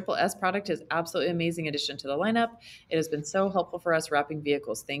Details Triple S product is absolutely amazing addition to the lineup. It has been so helpful for us wrapping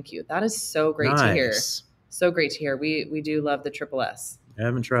vehicles. Thank you. That is so great to hear. So great to hear. We do love the Triple S. I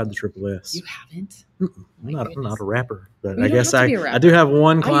haven't tried the Triple S. You haven't? I'm not a rapper, but I guess I do have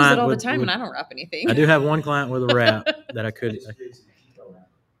one client. I use it all the time, and I don't wrap anything. I do have one client with a wrap that I could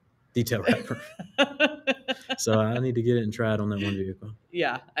detail wrapper. So I need to get it and try it on that one vehicle.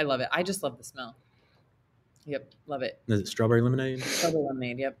 Yeah, I love it. I just love the smell. Yep, love it. Is it strawberry lemonade? Strawberry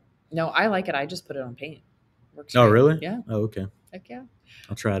lemonade. Yep. No, I like it. I just put it on paint. Works great. Really? Yeah. Oh, okay. Heck yeah.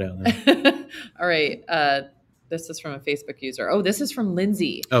 I'll try it out then. All right. This is from a Facebook user. Oh, this is from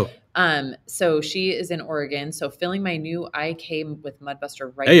Lindsay. Oh. So she is in Oregon. So filling my new IK with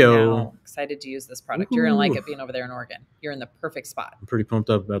Mudbuster right now. Excited to use this product. You're going to like it being over there in Oregon. You're in the perfect spot. I'm pretty pumped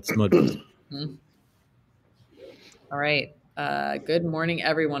up about this Mudbuster. All right. Good morning,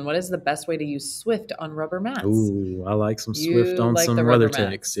 everyone. What is the best way to use Swift on rubber mats? Ooh, I like some Swift on some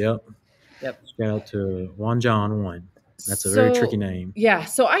WeatherTechs. Yep. Shout out to Juan John 1. That's a very tricky name. Yeah.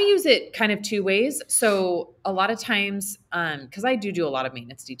 So I use it kind of two ways. So a lot of times, because I do a lot of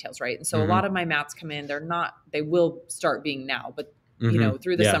maintenance details, right? And so a lot of my mats come in, they will start being now, but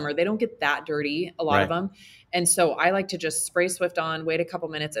through the summer, they don't get that dirty, a lot of them. And so I like to just spray Swift on, wait a couple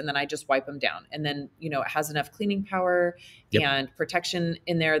minutes, and then I just wipe them down. And then, it has enough cleaning power and protection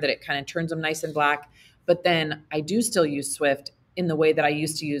in there that it kind of turns them nice and black. But then I do still use Swift in the way that I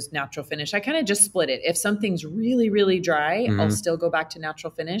used to use natural finish. I kind of just split it. If something's really, really dry, I'll still go back to natural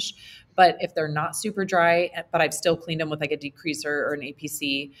finish. But if they're not super dry, but I've still cleaned them with like a degreaser or an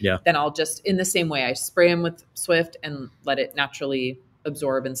APC, then I'll just, in the same way, I spray them with Swift and let it naturally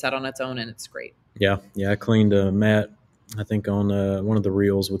absorb and set on its own, and it's great. Yeah. I cleaned a mat, I think, on one of the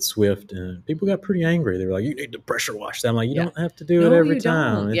reels with Swift, and people got pretty angry. They were like, you need to pressure wash that. I'm like, you don't have to do it every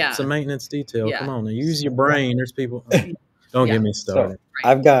time. It's a maintenance detail. Come on, use your brain. There's people... Don't get me started. So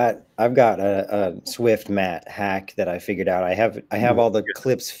I've got a Swift mat hack that I figured out. I have all the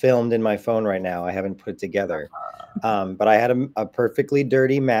clips filmed in my phone right now. I haven't put it together. But I had a perfectly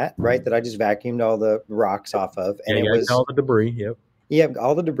dirty mat, right, that I just vacuumed all the rocks off of, and it was all the debris.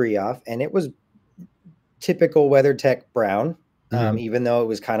 All the debris off, and it was typical WeatherTech brown. Even though it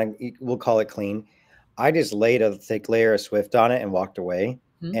was kind of, we'll call it clean. I just laid a thick layer of Swift on it and walked away.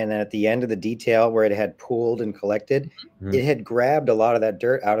 And at the end of the detail where it had pooled and collected, it had grabbed a lot of that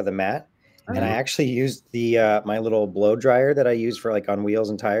dirt out of the mat. And I actually used the my little blow dryer that I use for like on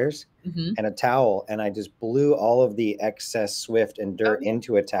wheels and tires and a towel. And I just blew all of the excess Swift and dirt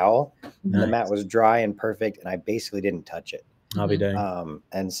into a towel. And the mat was dry and perfect. And I basically didn't touch it. I'll be dang.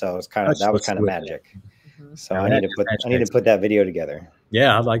 And so it's kind of, that was kind of magic. So I need to put that video together.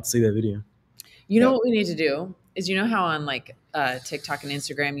 Yeah, I'd like to see that video. You know what we need to do is, you know how on like TikTok and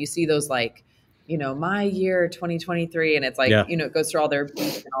Instagram, you see those like, you know, my year 2023, and it's like, you know, it goes through all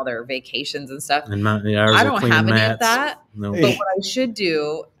their vacations and stuff. And I don't have any of that. No. But what I should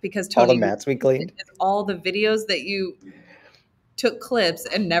do, because Tony, all the mats we cleaned, all the videos that you took clips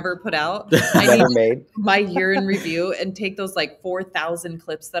and never put out. Never made my year in review and take those like 4,000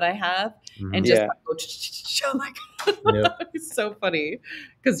 clips that I have and just go, like, it's so funny.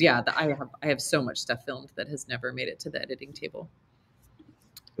 Because I have so much stuff filmed that has never made it to the editing table.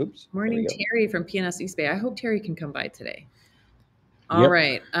 Oops. Morning, Terry from P&S East Bay. I hope Terry can come by today. All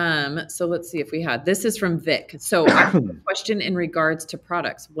right. So let's see if we had. This is from Vic. So I have a question in regards to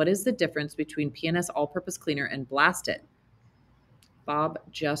products. What is the difference between P&S All-Purpose Cleaner and Blast It? Bob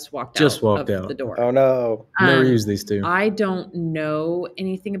just walked out the door. Oh no! Never used these two. I don't know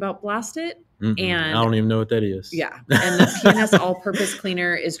anything about Blast It, and I don't even know what that is. Yeah, and the P&S All-Purpose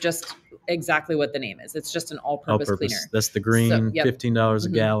Cleaner is just exactly what the name is. It's just an all-purpose cleaner. That's the green, $15 a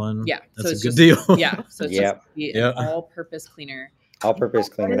gallon. Yeah, that's a good deal. Yeah, so it's just an all-purpose cleaner. All-purpose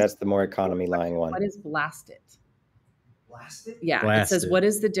cleaner. That's the more economy line one. What is Blast It? Blast It? Yeah, Blast it says, It. what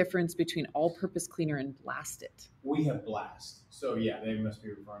is the difference between all-purpose cleaner and Blast It? We have Blast. So yeah, they must be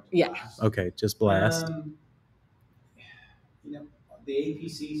referring to Blast. Okay, just Blast. You know, the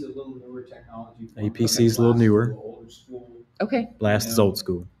APC is a little newer technology. APC is a little newer. Older school. Okay. Blast is old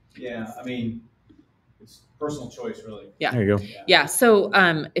school. Yeah, I mean, it's personal choice, really. Yeah. There you go. Yeah. So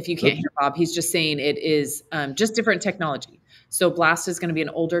if you can't hear Bob, he's just saying it is just different technology. So Blast is going to be an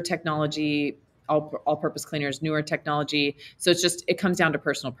older technology. All-purpose cleaners, newer technology. So it's just, it comes down to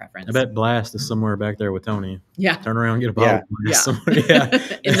personal preference. I bet Blast is somewhere back there with Tony. Yeah. Turn around and get a bottle of Blast somewhere. Yeah.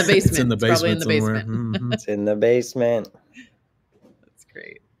 In the basement. It's in the basement. Probably in the somewhere. basement. Mm-hmm. It's in the basement. That's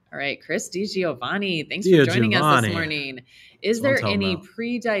great. All right. Chris DiGiovanni, thanks for joining us this morning. Is there any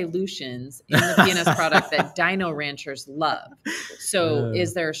pre-dilutions in the P&S product that Dino Ranchers love? So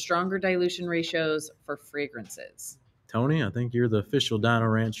is there stronger dilution ratios for fragrances? Tony, I think you're the official Dino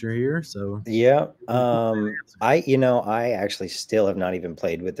Rancher here. So yeah, I actually still have not even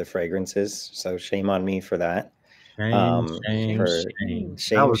played with the fragrances, so shame on me for that. Shame. I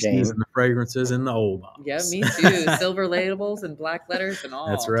was using the fragrances in the old box. Yeah, me too. Silver labels and black letters and all.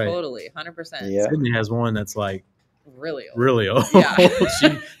 That's right. Totally, 100%. Yeah. Sydney has one that's like really old. Really old.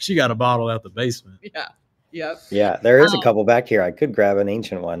 Yeah. she got a bottle out the basement. Yeah. Yep. Yeah, there is a couple back here. I could grab an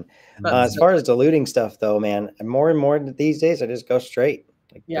ancient one. As far as diluting stuff, though, man, more and more these days, I just go straight.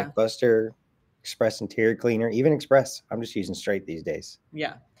 Like Buster, Express Interior Cleaner, even Express. I'm just using straight these days.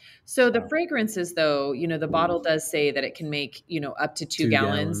 Yeah. So the fragrances, though, you know, the bottle does say that it can make, you know, up to 2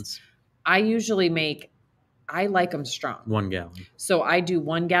 gallons. I usually I like them strong. 1 gallon. So I do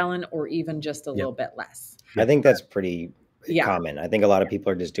 1 gallon or even just a little bit less. I think that's pretty common. I think a lot of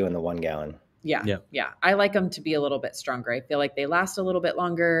people are just doing the 1 gallon. Yeah. Yeah. Yeah. I like them to be a little bit stronger. I feel like they last a little bit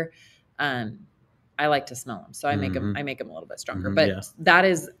longer. I like to smell them. So I make them a little bit stronger, but that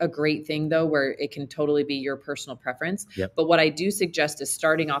is a great thing though, where it can totally be your personal preference. Yep. But what I do suggest is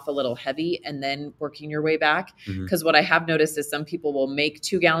starting off a little heavy and then working your way back. Cause what I have noticed is some people will make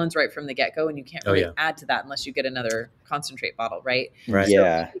 2 gallons right from the get-go and you can't really add to that unless you get another concentrate bottle. Right. Right. So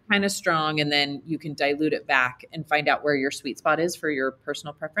yeah. Kind of strong. And then you can dilute it back and find out where your sweet spot is for your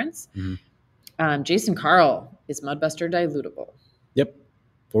personal preference. Jason Carl, is Mudbuster dilutable? Yep.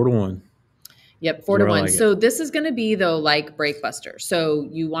 4-to-1. Yep, 4-to-1. So this is going to be though like Breakbuster. So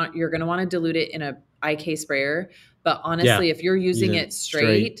you're going to want to dilute it in a IK sprayer, but honestly, if you're using it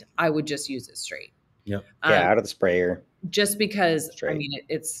straight, I would just use it straight. Yep. Out of the sprayer. Just because I mean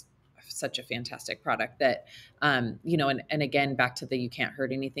it's such a fantastic product that you know, and again back to the you can't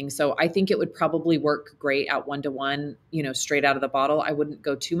hurt anything. So I think it would probably work great at 1-to-1, you know, straight out of the bottle. I wouldn't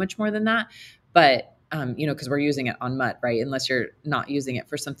go too much more than that, but you know, because we're using it on mud, right? Unless you're not using it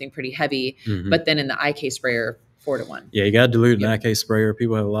for something pretty heavy. But then in the IK sprayer, 4-to-1. Yeah, you got to dilute an IK sprayer.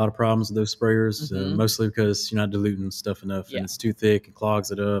 People have a lot of problems with those sprayers, mostly because you're not diluting stuff enough and it's too thick and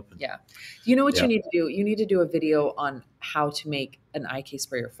clogs it up. Yeah. You know what you need to do? You need to do a video on how to make an IK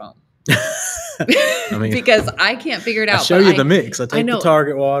sprayer foam. I mean, because I can't figure it out. I'll show you the mix. I take the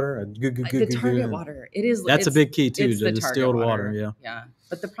Target water. The Target water. It is. That's a big key too. The distilled water. Yeah. Yeah.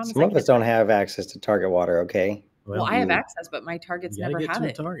 But the problem some of us don't have access to Target water. Okay. Well, I have access, but my Targets never have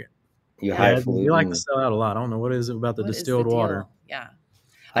it. Target. You like to sell out a lot. I don't know what is it about the distilled water. Yeah.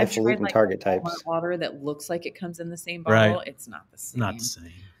 Highfalutin Target types. Water that looks like it comes in the same bottle. Right. It's not the same. Not the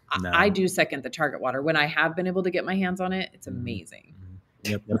same. No. I do second the Target water. When I have been able to get my hands on it, it's amazing.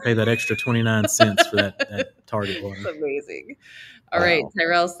 Yep, gotta pay that extra 29 cents for that Target water. That's amazing. All right,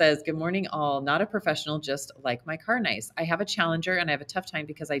 Tyrell says, good morning all. Not a professional, just like my car nice. I have a Challenger and I have a tough time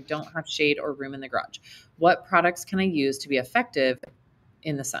because I don't have shade or room in the garage. What products can I use to be effective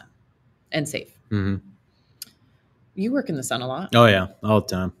in the sun and safe? Mm-hmm. You work in the sun a lot. Oh yeah, all the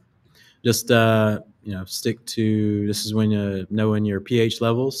time. Just stick to, this is when knowing your pH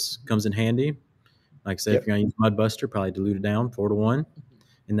levels comes in handy. Like I said, if you're going to use Mud Buster, probably dilute it down 4 to 1.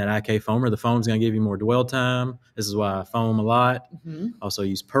 In that IK foamer, the foam's going to give you more dwell time. This is why I foam a lot. Also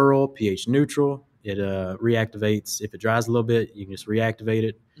use Pearl, pH neutral. It reactivates. If it dries a little bit, you can just reactivate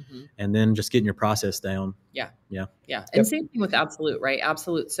it. And then just getting your process down. Yeah. And same thing with Absolute, right?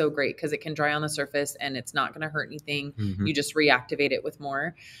 Absolute's so great because it can dry on the surface and it's not going to hurt anything. You just reactivate it with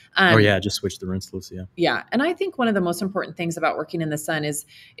more. Just switch the rinseless. Yeah. And I think one of the most important things about working in the sun is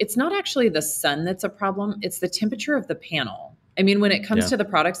it's not actually the sun that's a problem. It's the temperature of the panel. I mean, when it comes to the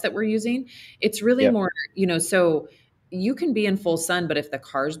products that we're using, it's really more, so you can be in full sun, but if the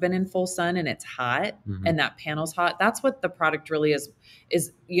car's been in full sun and it's hot and that panel's hot, that's what the product really is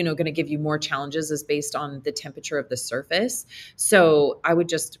going to give you more challenges is based on the temperature of the surface. So I would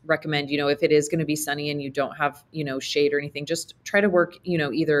just recommend, if it is going to be sunny and you don't have, shade or anything, just try to work,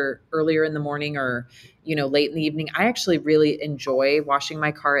 either earlier in the morning or, late in the evening. I actually really enjoy washing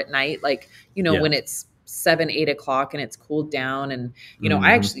my car at night. Like, when it's 7, 8 o'clock and it's cooled down and,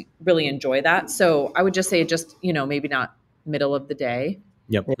 I actually really enjoy that. So I would just say maybe not middle of the day.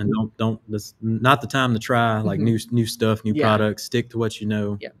 Yep. And that's not the time to try like new stuff, new products. Stick to what you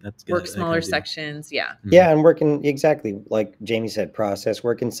know. Yeah. That's good. Work smaller sections. Yeah. Yeah. And working exactly like Jamie said, process,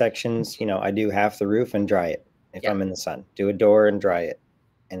 work in sections. I do half the roof and dry it if I'm in the sun. Do a door and dry it.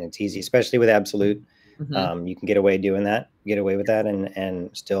 And it's easy, especially with Absolute. You can get away with that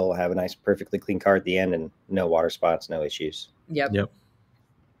and still have a nice, perfectly clean car at the end and no water spots, no issues. Yep.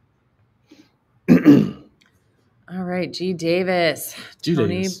 All right. G. Davis.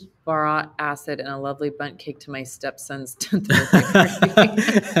 Tony brought acid and a lovely bundt cake to my stepson's 10th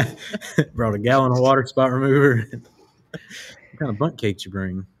birthday. Brought a gallon of water spot remover. What kind of bundt cake did you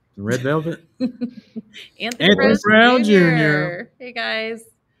bring? Some red velvet? Anthony Brown Jr. Hey, guys.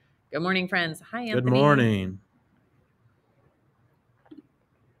 Good morning, friends. Hi, Anthony. Good morning.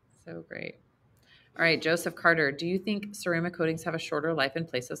 So great. All right, Joseph Carter. Do you think ceramic coatings have a shorter life in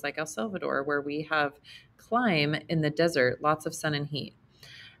places like El Salvador where we have climb in the desert, lots of sun and heat?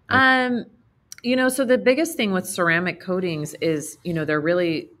 So the biggest thing with ceramic coatings is,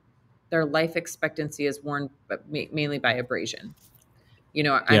 their life expectancy is worn mainly by abrasion.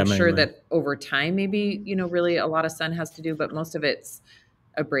 I'm sure that over time, maybe, really a lot of sun has to do, but most of it's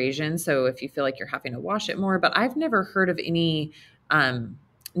abrasion. So if you feel like you're having to wash it more, but I've never heard of any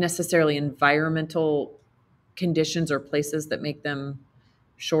necessarily environmental conditions or places that make them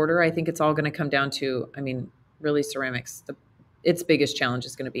shorter. I think it's all going to come down to, really ceramics. Its biggest challenge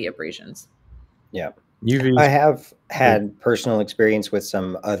is going to be abrasions. Yeah. I have had personal experience with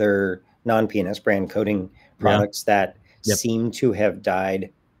some other non-P&S brand coating products that seem to have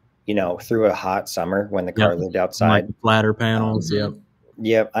died, through a hot summer when the car lived outside. Like flatter panels.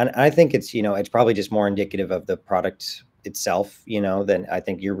 Yeah. And I think it's, it's probably just more indicative of the product itself, than I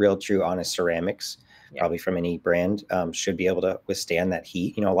think your real true honest ceramics, probably from any brand, should be able to withstand that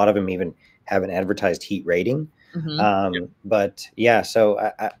heat. A lot of them even have an advertised heat rating. But so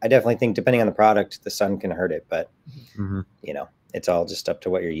I definitely think depending on the product, the sun can hurt it, but it's all just up to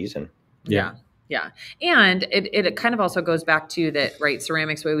what you're using. Yeah. And it kind of also goes back to that, right?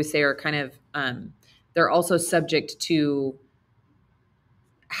 Ceramics, we always say, are kind of, they're also subject to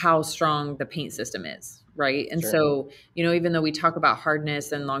how strong the paint system is, right? And so, even though we talk about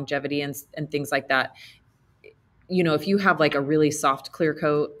hardness and longevity and things like that, if you have like a really soft clear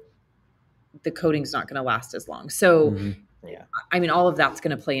coat, the coating's not going to last as long. So, all of that's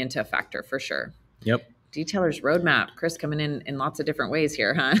going to play into a factor for sure. Yep. Detailer's roadmap. Chris coming in lots of different ways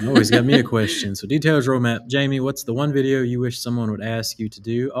here, huh? Always got me a question. So Detailer's roadmap. Jamie, what's the one video you wish someone would ask you to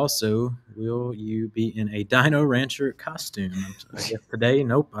do? Also, will you be in a Dino Rancher costume? I guess today,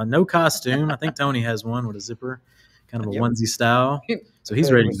 nope. No costume. I think Tony has one with a zipper, kind of a onesie style. So he's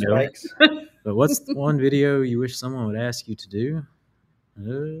ready to go. But what's the one video you wish someone would ask you to do?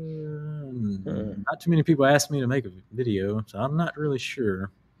 Not too many people ask me to make a video, so I'm not really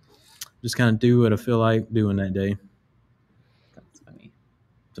sure. Just kind of do what I feel like doing that day. That's funny.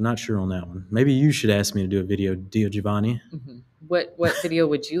 So not sure on that one. Maybe you should ask me to do a video, Dio Giovanni. What video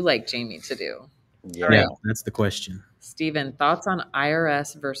would you like Jamie to do? Yeah, that's the question. Steven, thoughts on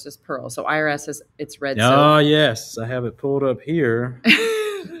IRS versus Pearl? So IRS it's red. Oh, yes. I have it pulled up here.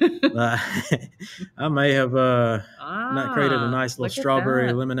 I may have not created a nice little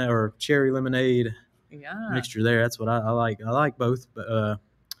strawberry lemonade or cherry lemonade mixture there. That's what I like. I like both, but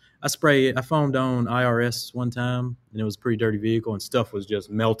I foamed on IRS one time, and it was a pretty dirty vehicle, and stuff was just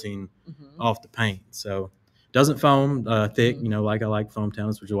melting off the paint. So doesn't foam thick, like I like foam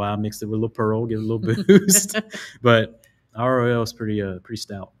towns, which is why I mixed it with a little pearl, give it a little boost. But ROL is pretty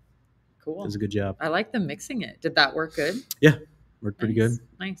stout. Cool. It was a good job. I like them mixing it. Did that work good? Yeah, worked pretty good.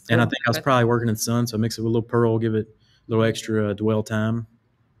 Nice. And I think I was probably working in the sun, so I mixed it with a little pearl, give it a little extra dwell time.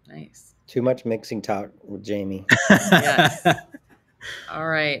 Nice. Too much mixing talk with Jamie. Yes. All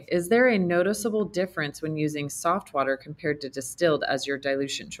right. Is there a noticeable difference when using soft water compared to distilled as your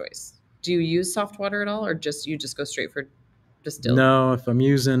dilution choice? Do you use soft water at all, or you just go straight for distilled? No, if I'm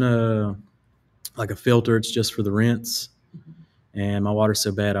using a filter, it's just for the rinse. And my water's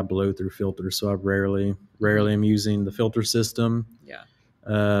so bad I blow through filters, so I rarely am using the filter system.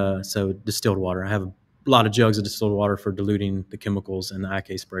 Yeah. So distilled water. I have a lot of jugs of distilled water for diluting the chemicals and the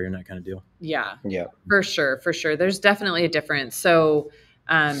IK sprayer and that kind of deal. Yeah. Yeah. For sure. There's definitely a difference. So,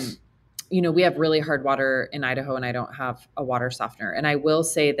 we have really hard water in Idaho, and I don't have a water softener. And I will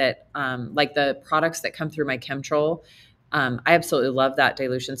say that, like the products that come through my Chemtrol, I absolutely love that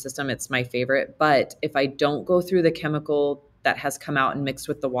dilution system. It's my favorite. But if I don't go through the chemical that has come out and mixed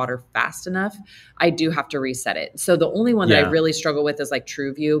with the water fast enough, I do have to reset it. So the only one that I really struggle with is like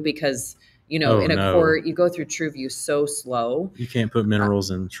TrueView, because in a quart, you go through TrueView so slow. You can't put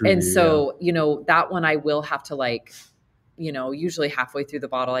minerals in TrueView. And so, that one I will have to usually halfway through the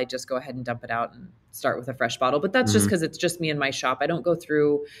bottle, I just go ahead and dump it out and start with a fresh bottle. But that's just because it's just me and my shop. I don't go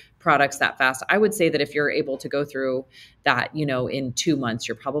through products that fast. I would say that if you're able to go through that, in 2 months,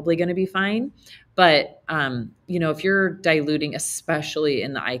 you're probably going to be fine. But, if you're diluting, especially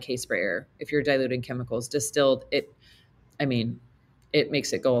in the IK sprayer, if you're diluting chemicals, distilled, it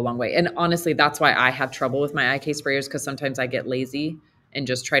makes it go a long way. And honestly, that's why I have trouble with my IK sprayers, because sometimes I get lazy and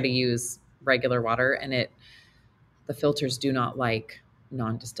just try to use regular water, and the filters do not like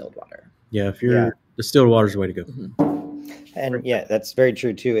non-distilled water. Yeah, if you're distilled water is the way to go. And that's very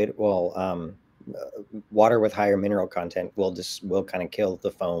true too. It will water with higher mineral content will kind of kill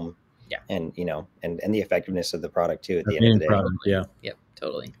the foam. Yeah. And and the effectiveness of the product too at the end of the day. Product, yeah. Yep,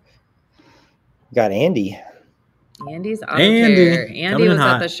 totally. Got Andy. Andy's auto care. Andy was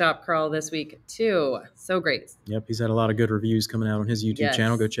at the shop crawl this week too. So great. Yep, he's had a lot of good reviews coming out on his YouTube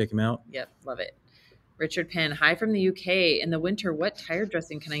channel. Go check him out. Yep, love it. Richard Penn, hi from the UK. In the winter, what tire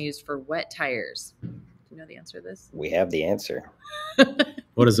dressing can I use for wet tires? Do you know the answer to this? We have the answer.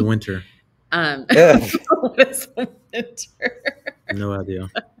 What is the winter? What is the winter? No idea.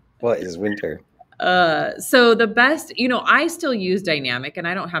 What is winter? So the best, I still use dynamic, and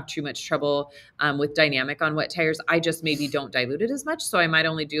I don't have too much trouble with dynamic on wet tires. I just maybe don't dilute it as much. So I might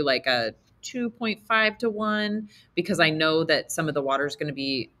only do like a 2.5 to 1, because I know that some of the water is going to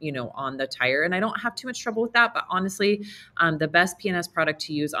be, on the tire, and I don't have too much trouble with that. But honestly, the best P&S product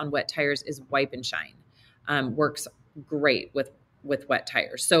to use on wet tires is Wipe and Shine. Works great with wet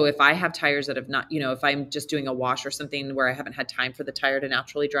tires. So if I have tires that have not, if I'm just doing a wash or something where I haven't had time for the tire to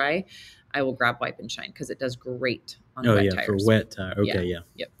naturally dry, I will grab Wipe and Shine, because it does great on wet tires. For wet tire. Okay, yeah.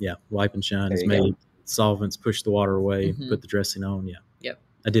 Yep. Yeah, Wipe and Shine is made. Solvents push the water away, put the dressing on. Yeah. Yep.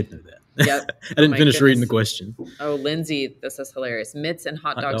 I did know that. Yep. I didn't finish reading the question. Oh, Lindsay, this is hilarious. Mitts and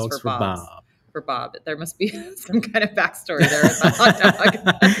hot dogs for Bob. For Bob. There must be some kind of backstory there with the hot dog.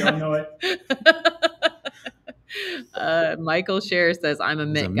 Don't know it. Michael Scher says, I'm a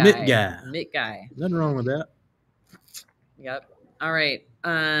mitt guy. Mitt guy. Mitt guy. Nothing wrong with that. Yep. All right.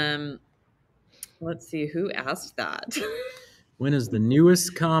 Let's see who asked that. When is the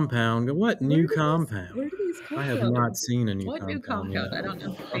newest compound? What new compound? Where do these come I have from? not seen a new What compound. new compound? Yet. I don't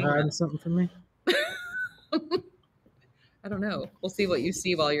know. Are you hiding something from me? I don't know. We'll see what you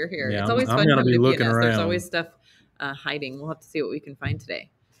see while you're here. Yeah, it's always I'm fun gonna coming be to looking P&S. There's around. always stuff hiding. We'll have to see what we can find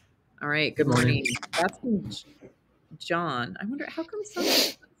today. All right. Good morning. That's from John. I wonder how come some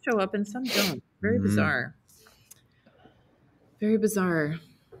show up and some don't. Very bizarre. Very bizarre.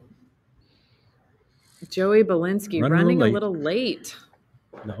 Joey Belinsky running a little late.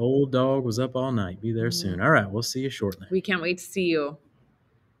 The old dog was up all night. Be there soon. All right. We'll see you shortly. We can't wait to see you.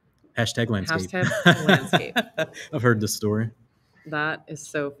 Hashtag landscape. Hashtag landscape. I've heard this story. That is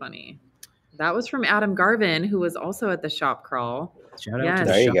so funny. That was from Adam Garvin, who was also at the shop crawl. Shout out to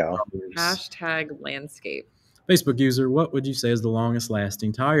the There you shop go. crawlers. Hashtag landscape. Facebook user, what would you say is the longest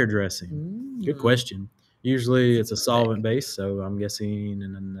lasting tire dressing? Good question. Usually it's a solvent base, so I'm guessing,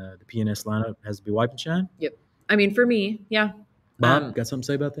 and then the P&S lineup has to be Wipe and Shine. Yep. I mean, for me, yeah. Bob, got something to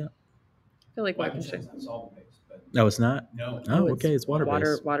say about that? I feel like Wipe and Shine. Solvent based, but No, it's not. No. Oh, okay. It's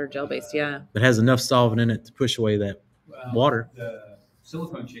water-based. Water gel based. Yeah. But it has enough solvent in it to push away that water. The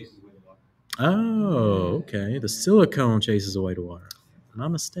silicone chases away the water. Oh, okay. The silicone chases away the water. My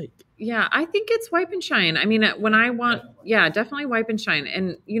mistake. Yeah, I think it's wipe and shine. I mean, when I want, definitely wipe and shine.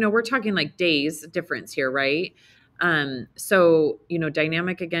 And, we're talking like days difference here, right? So,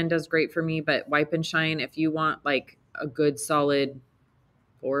 Dynamic again does great for me, but wipe and shine, if you want like a good solid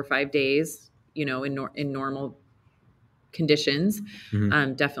 4 or 5 days, in normal conditions,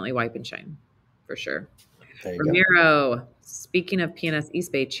 definitely wipe and shine for sure. There you Ramiro, go. speaking of P&S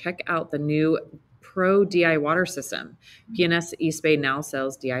East Bay, check out the new Pro DI water system. P&S East Bay now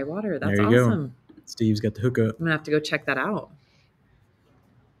sells DI water. That's There you awesome. Go. Steve's got the hookup. I'm gonna have to go check that out.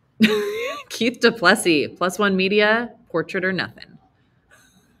 Keith Duplessis, +1 Media, portrait or nothing.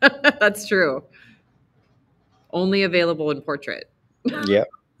 That's true. Only available in portrait. Yep.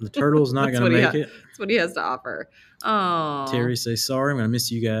 The turtle's not going to make it. That's what he has to offer. Oh. Terry says, sorry, I'm going to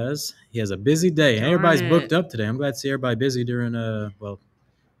miss you guys. He has a busy day. Everybody's booked up today. I'm glad to see everybody busy during,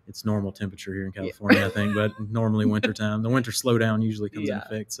 it's normal temperature here in California, I think, but normally wintertime. The winter slowdown usually comes in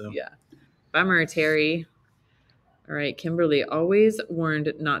effect. So yeah. Bummer, Terry. All right, Kimberly, always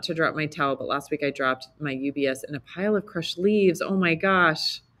warned not to drop my towel, but last week I dropped my UBS in a pile of crushed leaves. Oh my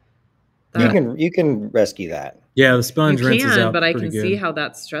gosh. You can rescue that. Yeah, the sponge rinses out. But I can see how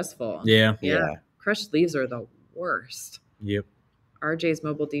that's stressful. Yeah. Crushed leaves are the worst. Yep. RJ's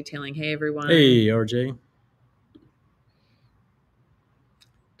Mobile Detailing. Hey, everyone. Hey, RJ.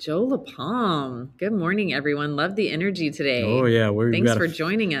 Joe LaPalm. Good morning, everyone. Love the energy today. Oh, yeah. Thanks for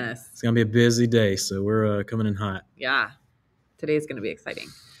joining us. It's going to be a busy day, so we're coming in hot. Yeah. Today's going to be exciting.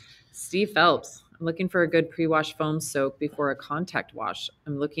 Steve Phelps. I'm looking for a good pre-wash foam soak before a contact wash.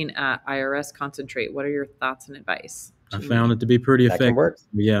 I'm looking at IRS concentrate. What are your thoughts and advice? I found it to be pretty effective. Can work.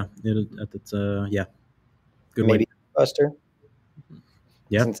 Yeah. Good Maybe Buster.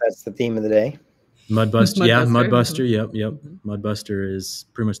 Yeah. Since that's the theme of the day. Mudbuster. Yeah, Mudbuster. Yep. Mudbuster is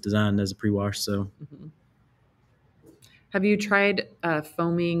pretty much designed as a pre-wash. So, have you tried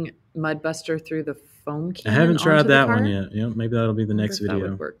foaming Mudbuster through the foam can? I haven't tried that one yet. Yeah, maybe that'll be the next video. That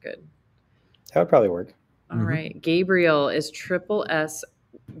would work good. That would probably work. All right. Gabriel is S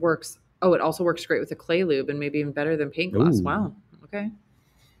works. Oh, it also works great with a clay lube and maybe even better than paint gloss. Ooh. Wow. Okay.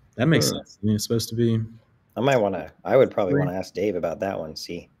 That makes sense. I mean, it's supposed to be. I would probably want to ask Dave about that one.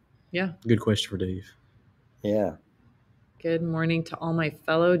 See. Yeah. Good question for Dave. Yeah. Good morning to all my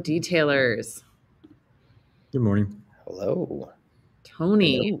fellow detailers. Good morning. Hello.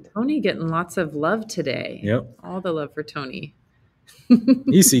 Tony. Hello. Tony getting lots of love today. Yep. All the love for Tony.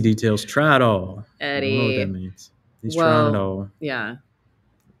 EC Details, try it all. Eddie. I don't know what that means. He's trying it all. Yeah.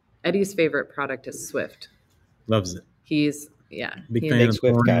 Eddie's favorite product is Swift. Loves it. He's big fan of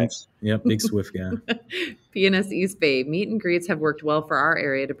Swift guy. Yep, big Swift guy. P&S East Bay meet and greets have worked well for our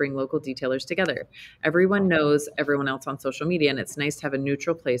area to bring local detailers together. Everyone knows everyone else on social media, and it's nice to have a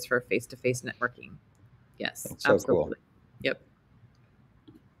neutral place for face-to-face networking. Yes, that's so absolutely. Cool. Yep.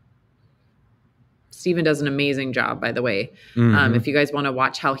 Stephen does an amazing job, by the way. If you guys want to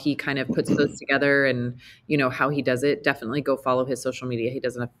watch how he kind of puts those together and how he does it, definitely go follow his social media. He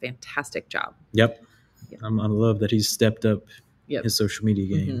does a fantastic job. Yep. I love that he's stepped up his social media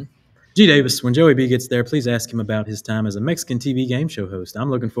game. G. Davis, when Joey B gets there, please ask him about his time as a Mexican TV game show host. I'm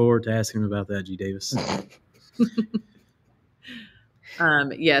looking forward to asking him about that, G. Davis.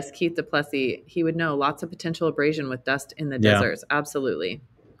 Yes, Keith Duplessis, he would know. Lots of potential abrasion with dust in the deserts. Absolutely.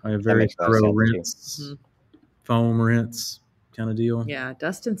 I have very thorough rinse, foam rinse kind of deal. Yeah,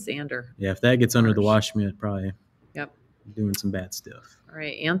 dust and sander. Yeah, if that gets under the wash mitt, probably doing some bad stuff. All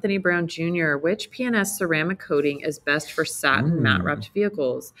right, Anthony Brown Jr., which P&S ceramic coating is best for satin matte wrapped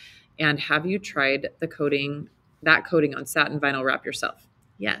vehicles? And have you tried that coating on satin vinyl wrap yourself?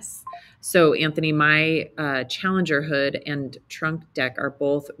 Yes. So, Anthony, my Challenger hood and trunk deck are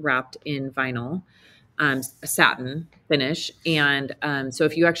both wrapped in vinyl. Satin finish. And so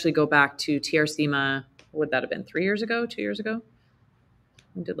if you actually go back to TR SEMA, what would that have been? 3 years ago, 2 years ago?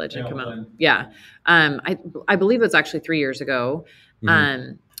 When did Legend come out? Yeah. I believe it was actually 3 years ago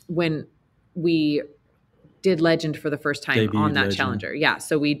when we did Legend for the first time on that Legend. Challenger. Yeah.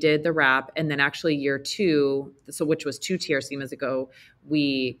 So we did the wrap, and then actually year 2, so which was 2 TR SEMAs ago,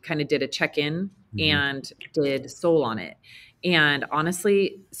 we kind of did a check-in and did sole on it. And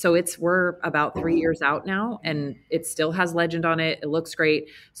honestly, so we're about 3 years out now, and it still has Legend on it. It looks great.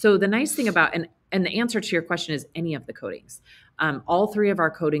 So the nice thing about, and the answer to your question is any of the coatings. All 3 of our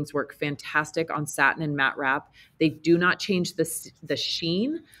coatings work fantastic on satin and matte wrap. They do not change the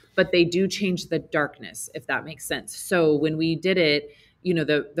sheen, but they do change the darkness, if that makes sense. So when we did it,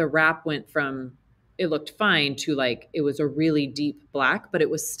 the wrap went from, looked fine to like, it was a really deep black, but it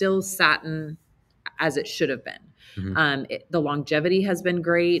was still satin as it should have been. Mm-hmm. The longevity has been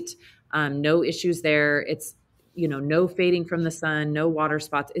great. No issues there. It's, no fading from the sun, no water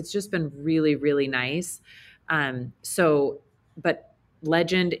spots. It's just been really, really nice. But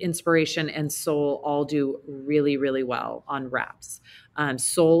Legend, Inspiration, and Soul all do really, really well on wraps.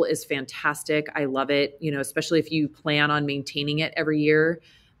 Soul is fantastic. I love it, especially if you plan on maintaining it every year.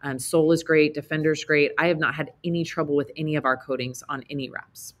 Soul is great. Defender's great. I have not had any trouble with any of our coatings on any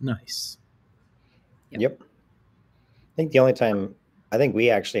wraps. Nice. Yep. I think the only time, I think we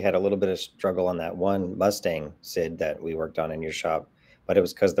actually had a little bit of struggle on that one Mustang, Sid, that we worked on in your shop, but it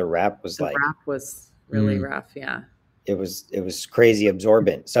was because the wrap was the wrap was really rough. Yeah. It was crazy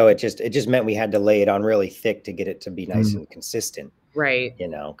absorbent. So it just meant we had to lay it on really thick to get it to be nice and consistent. Right.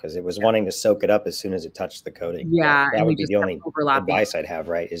 Because it was wanting to soak it up as soon as it touched the coating. Yeah. That would be the only advice I'd have,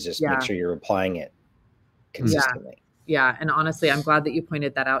 right? Is just make sure you're applying it consistently. Yeah. And honestly, I'm glad that you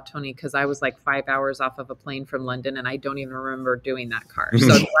pointed that out, Tony, because I was like 5 hours off of a plane from London and I don't even remember doing that car.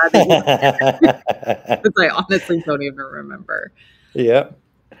 So I'm glad that because I honestly don't even remember. Yep.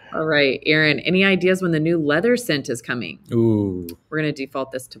 All right, Aaron, any ideas when the new leather scent is coming? Ooh. We're going to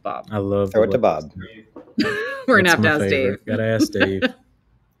default this to Bob. I love Throw it to Bob. We're going to have to ask Dave. Got to ask Dave.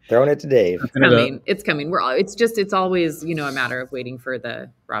 Throwing it to Dave. It's coming. It's always, a matter of waiting for the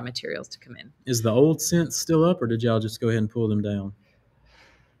raw materials to come in. Is the old scent still up or did y'all just go ahead and pull them down?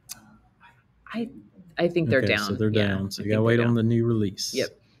 I think they're down. So they're down. So you got to wait on the new release.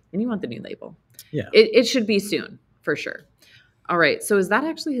 Yep. And you want the new label. Yeah. It should be soon for sure. All right. So is that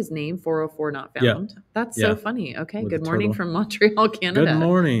actually his name? 404 Not Found? Yeah. That's so funny. Okay. Good morning from Montreal, Canada. Good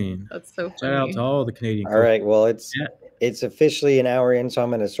morning. That's so funny. Shout out to all the Canadian. All right. Well, it's officially an hour in, so I'm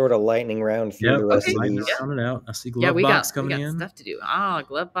going to sort of lightning round through the rest of these. Round it out. I see glove box coming in. We got stuff to do.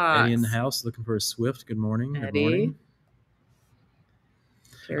 Glove box. Eddie in the house looking for a Swift. Good morning. Eddie. Good morning.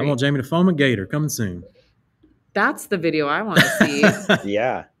 I want Jamie to foam a gator. Coming soon. That's the video I want to see.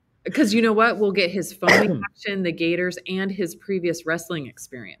 Yeah. Because you know what? We'll get his foaming action, the gators, and his previous wrestling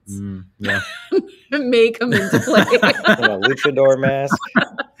experience. Yeah. It may come into play. A luchador mask.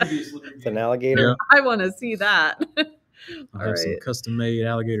 It's an alligator. Yeah. I want to see that. I'll have some custom-made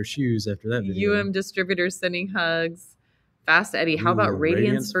alligator shoes after that video. Distributors sending hugs. Fast Eddie. How about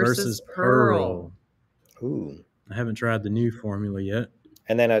Radiance versus Pearl? Ooh. I haven't tried the new formula yet.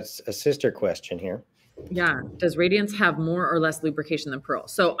 And then a sister question here. Yeah. Does Radiance have more or less lubrication than Pearl?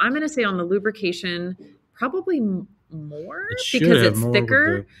 So I'm going to say on the lubrication, probably more because it's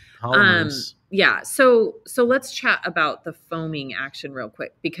thicker. Yeah. So let's chat about the foaming action real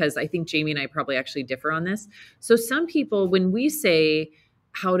quick, because I think Jamie and I probably actually differ on this. So some people, when we say,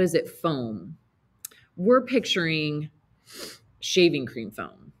 how does it foam? We're picturing shaving cream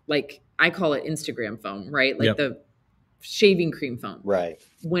foam. Like I call it Instagram foam, right? Like the shaving cream foam. Right.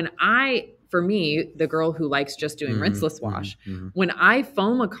 For me, the girl who likes just doing rinseless wash, when I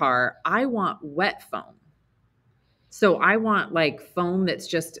foam a car, I want wet foam. So I want like foam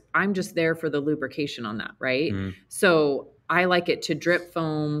that's I'm just there for the lubrication on that, right? So I like it to drip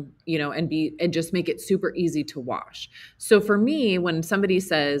foam, and just make it super easy to wash. So for me, when somebody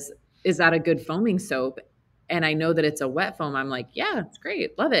says, is that a good foaming soap? And I know that it's a wet foam, I'm like, yeah, it's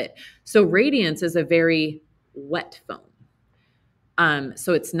great. Love it. So Radiance is a very wet foam.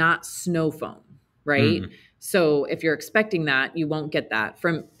 So it's not snow foam, right? So if you're expecting that, you won't get that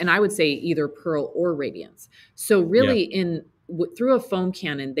and I would say either Pearl or Radiance. So really through a foam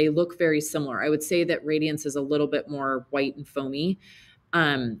cannon, they look very similar. I would say that Radiance is a little bit more white and foamy,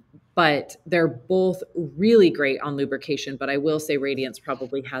 but they're both really great on lubrication. But I will say Radiance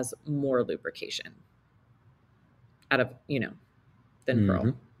probably has more lubrication than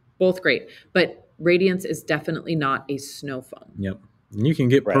Pearl. Both great, but Radiance is definitely not a snow foam. Yep. And you can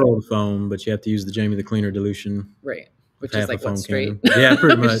get Pearl foam, but you have to use the Jamie the Cleaner dilution. Right. Which is like straight. Yeah,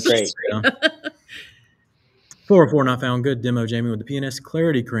 pretty much. Straight. 404 Not Found. Good demo, Jamie, with the P&S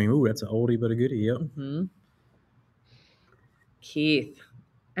Clarity Cream. Ooh, that's an oldie but a goodie. Yep. Keith.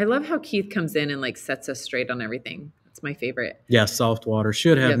 I love how Keith comes in and like sets us straight on everything. It's my favorite. Yeah, soft water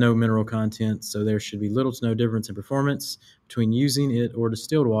should have no mineral content, so there should be little to no difference in performance between using it or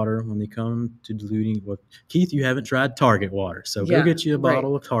distilled water when they come to diluting. Well, Keith, you haven't tried Target water, so go get you a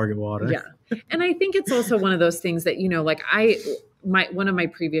bottle of Target water. Yeah, and I think it's also one of those things that like one of my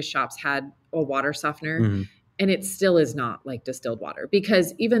previous shops had a water softener. And it still is not like distilled water,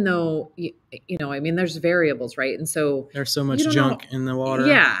 because even though, there's variables, right? And so there's so much junk in the water.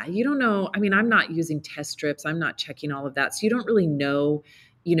 Yeah. You don't know. I mean, I'm not using test strips. I'm not checking all of that. So you don't really know,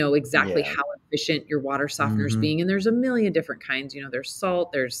 exactly how efficient your water softener is being. And there's a million different kinds, there's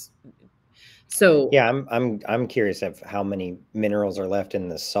salt, So yeah, I'm curious of how many minerals are left in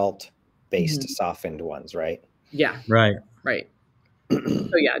the salt-based softened ones, right? Yeah. Right.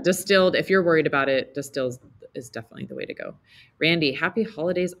 So yeah, distilled, if you're worried about it, distilled is definitely the way to go. Randy, happy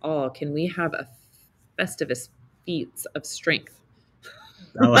holidays all. Can we have a Festivus feats of strength?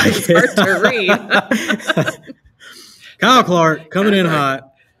 I like It's hard to read. Kyle Clark coming in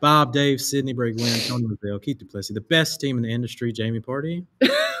hot. Bob, Dave, Sydney, Brig, Lynn, Tony Mazel, Keith Duplessis, the best team in the industry. Jamie Party. You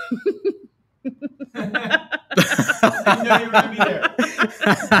know you were going to be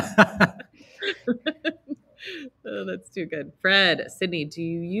there. Oh, that's too good. Fred, Sydney, do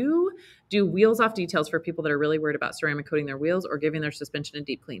you do wheels off details for people that are really worried about ceramic coating their wheels or giving their suspension a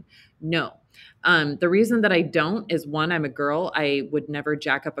deep clean? No. The reason that I don't is, one, I'm a girl. I would never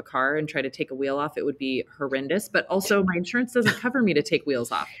jack up a car and try to take a wheel off. It would be horrendous. But also my insurance doesn't cover me to take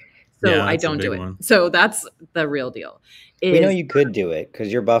wheels off. So Yeah, I that's a don't do big it. one. So that's the real deal. We know you could do it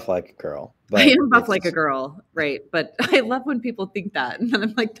because you're buff like a girl. But I am buff like a girl, right? But I love when people think that, and then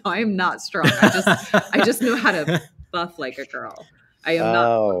I'm like, no, I am not strong. I just know how to buff like a girl. I am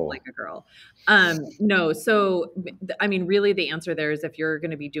not buff like a girl. No, so I mean, really, the answer there is if you're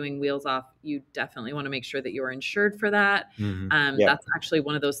going to be doing wheels off, you definitely want to make sure that you are insured for that. That's actually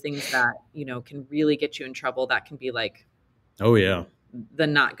one of those things that can really get you in trouble. That can be like, oh yeah, the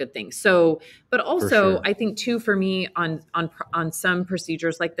not good thing. So, but also sure. I think too, for me on some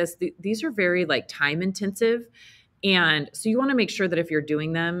procedures like this, these are very like time intensive. And so you want to make sure that if you're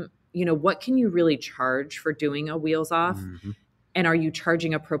doing them, what can you really charge for doing a wheels off? And are you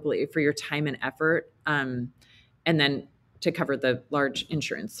charging appropriately for your time and effort? And then to cover the large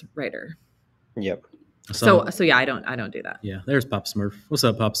insurance writer. Yep. So yeah, I don't do that. Yeah. There's Pop Smurf. What's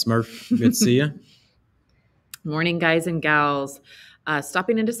up, Pop Smurf? Good to see you. Morning, guys and gals.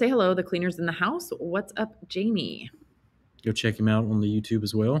 Stopping in to say hello. The cleaner's in the house. What's up, Jamie? Go check him out on the YouTube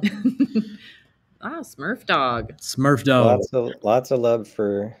as well. Smurf dog. Smurf dog. Lots of love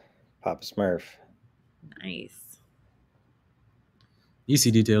for Papa Smurf. Nice.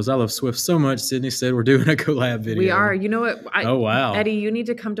 EC details. I love Swift so much. Sydney said we're doing a collab video. We are. You know what? Oh, wow. Eddie, you need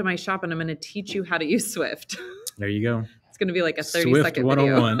to come to my shop and I'm going to teach you how to use Swift. There you go. It's going to be like a 30-second Swift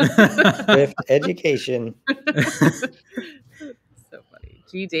video. 101. Swift education. So funny.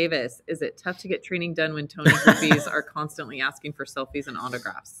 G. Davis, is it tough to get training done when Tony groupies are constantly asking for selfies and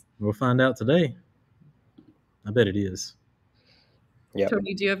autographs? We'll find out today. I bet it is. Yep.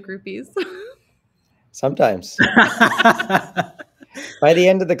 Tony, do you have groupies? Sometimes. By the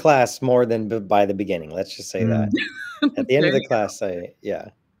end of the class, more than by the beginning. Let's just say that. At the end of the class, there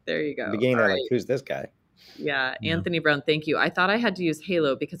you go. The beginning, they're right. like, who's this guy? Yeah. Anthony Brown, thank you. I thought I had to use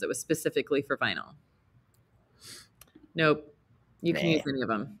Halo because it was specifically for vinyl. Nope. You can use any of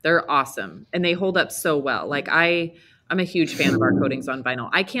them. They're awesome. And they hold up so well. Like I'm a huge fan of our coatings on vinyl.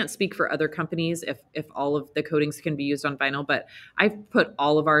 I can't speak for other companies if all of the coatings can be used on vinyl, but I've put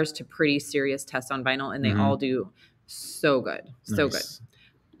all of ours to pretty serious tests on vinyl and they all do so good. So good.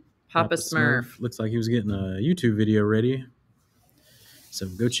 Papa Smurf. Looks like he was getting a YouTube video ready. So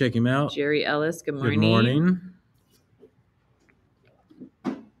go check him out. Jerry Ellis, good morning. Good morning.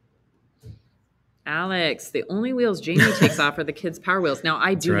 Alex, the only wheels Jamie takes off are the kids' Power Wheels. Now,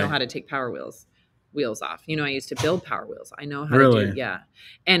 I do know how to take Power Wheels off. I used to build Power Wheels. I know how to do, yeah.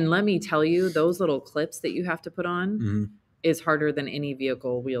 And let me tell you, those little clips that you have to put on is harder than any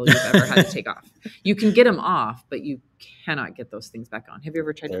vehicle wheel you've ever had to take off. You can get them off, but you cannot get those things back on. Have you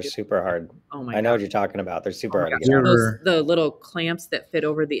ever tried to do that? They're super hard. Oh my God. I know what you're talking about. They're super hard to get off. The little clamps that fit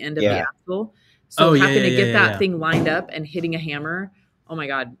over the end of the axle. So having to get that thing lined up and hitting a hammer, oh my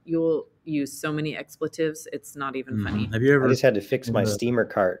God, you'll use so many expletives. It's not even funny. Have you ever? I just had to fix my steamer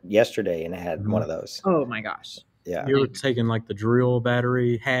cart yesterday and I had one of those. Oh my gosh. Yeah. You ever taken like the drill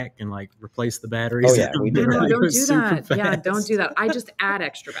battery hack and like replace the batteries? Oh yeah, we did. No, don't do that. Yeah, don't do that. I just add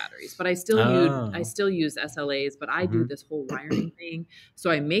extra batteries, but I still use SLAs, but I do this whole wiring thing. So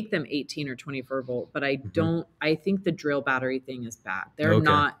I make them 18 or 24 volt, but I don't. I think the drill battery thing is bad. They're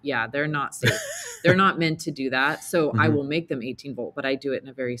not. Yeah, they're not safe. They're not meant to do that. So I will make them 18 volt, but I do it in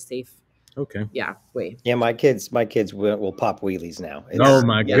a very safe. Okay. Yeah. Wait. Yeah, my kids will pop wheelies now. Oh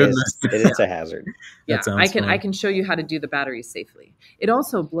my goodness! It is a hazard. Yeah, I can show you how to do the batteries safely. It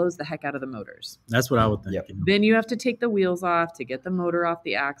also blows the heck out of the motors. That's what I would think. Yep. Then you have to take the wheels off to get the motor off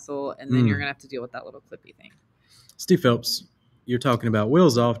the axle, and then you're gonna have to deal with that little clippy thing. Steve Phelps, you're talking about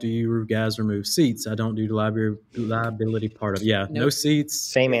wheels off. Do you guys remove seats? I don't do the liability part of it. Yeah, no seats.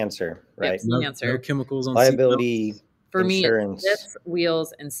 Same answer, right? Yep, same answer. No chemicals on liability. For insurance. me, it's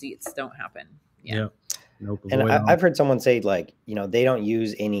wheels and seats don't happen. Yeah. Yep. Nope. And I've heard someone say, like, they don't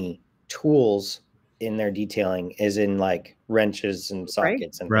use any tools in their detailing is in like wrenches and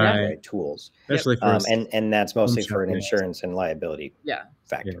sockets and right tools, especially for and that's mostly for an insurance and liability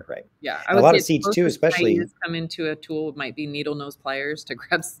factor, right? Yeah, a lot of seats too, especially come into a tool might be needle nose pliers to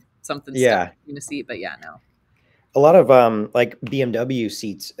grab something stuck in a seat, but a lot of like BMW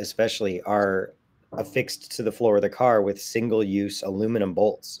seats especially are affixed to the floor of the car with single-use aluminum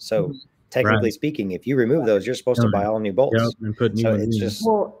bolts. So technically speaking, if you remove those, you're supposed to buy all new bolts. And put new ones in.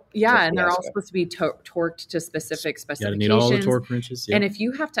 And they're all supposed to be torqued to specific specifications. Need all the torque wrenches. And if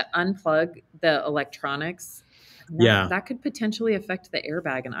you have to unplug the electronics, that could potentially affect the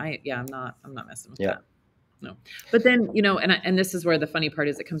airbag. And I'm not messing with that. No, but then, and this is where the funny part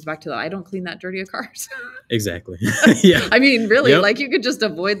is, it comes back to I don't clean that dirty of cars. Exactly. I mean, really, like you could just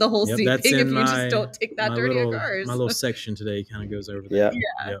avoid the whole seat thing if you just don't take that dirty of cars. My little section today kind of goes over there.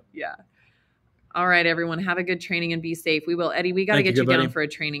 Yeah. All right, everyone, have a good training and be safe. We will, Eddie. We got to get you down for a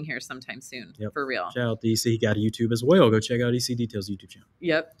training here sometime soon, for real. Shout out to EC. He got a YouTube as well. Go check out EC Details YouTube channel.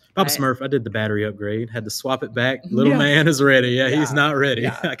 Yep. Papa Smurf, I did the battery upgrade. Had to swap it back. Little man is ready. Yeah, he's not ready.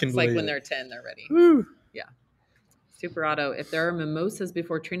 I can believe like when they're 10, they're ready. Woo. Yeah. Super Auto. If there are mimosas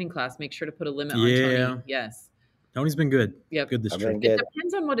before training class, make sure to put a limit on Tony. Yes. Tony's been good. Yep. Good this trip. It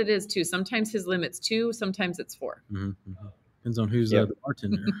depends on what it is, too. Sometimes his limit's 2, sometimes it's 4. Depends on who's the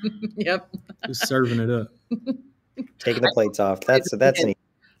bartender. Yep. Who's serving it up. Taking the plates off. That's neat.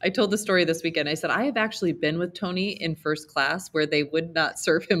 I told the story this weekend. I said, I have actually been with Tony in first class where they would not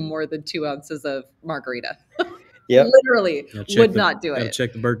serve him more than 2 ounces of margarita. Literally would not do it.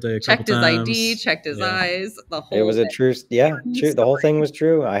 Check the birthday. Checked his ID, checked his eyes. The whole It was a true. Yeah, true. The whole thing was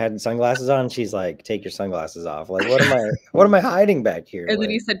true. I had sunglasses on. She's like, "Take your sunglasses off." Like, what am I hiding back here? And then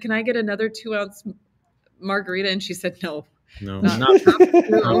he said, "Can I get another 2-ounce margarita?" And she said, "No, not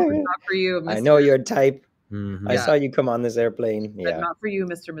for you. Mr. I know your type. I saw you come on this airplane. But not for you,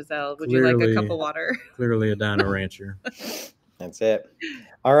 Mr. Mazel. Would you like a cup of water?" Clearly a dino rancher. That's it.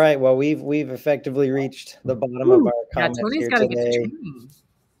 All right. Well, we've effectively reached the bottom of our comments Tony's here gotta today.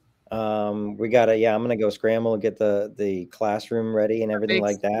 We gotta. I'm gonna go scramble and get the classroom ready and everything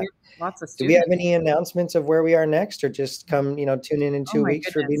like that. Lots of students. Do we have any announcements of where we are next, or just come tune in 2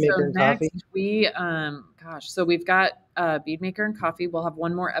 weeks for Bead Maker and Coffee? We so we've got Bead Maker and Coffee. We'll have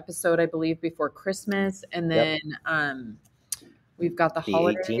one more episode, I believe, before Christmas, and then we've got the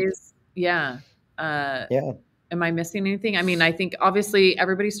holidays. 18th. Yeah. Am I missing anything? I mean, I think obviously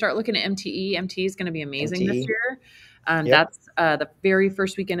everybody start looking at MTE. MTE is going to be amazing this year. That's the very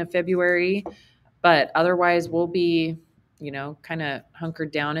first weekend of February, but otherwise we'll be, kind of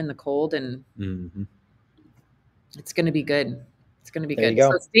hunkered down in the cold, and it's going to be good. It's going to be good.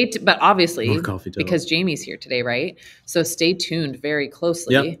 So but obviously because Jamie's here today, right? So stay tuned very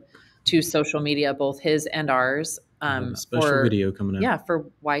closely to social media, both his and ours. Special video coming out. Yeah,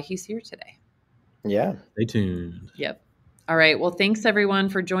 for why he's here today. Yeah. Stay tuned. Yep. All right. Well, thanks everyone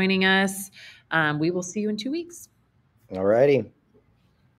for joining us. We will see you in 2 weeks. All righty.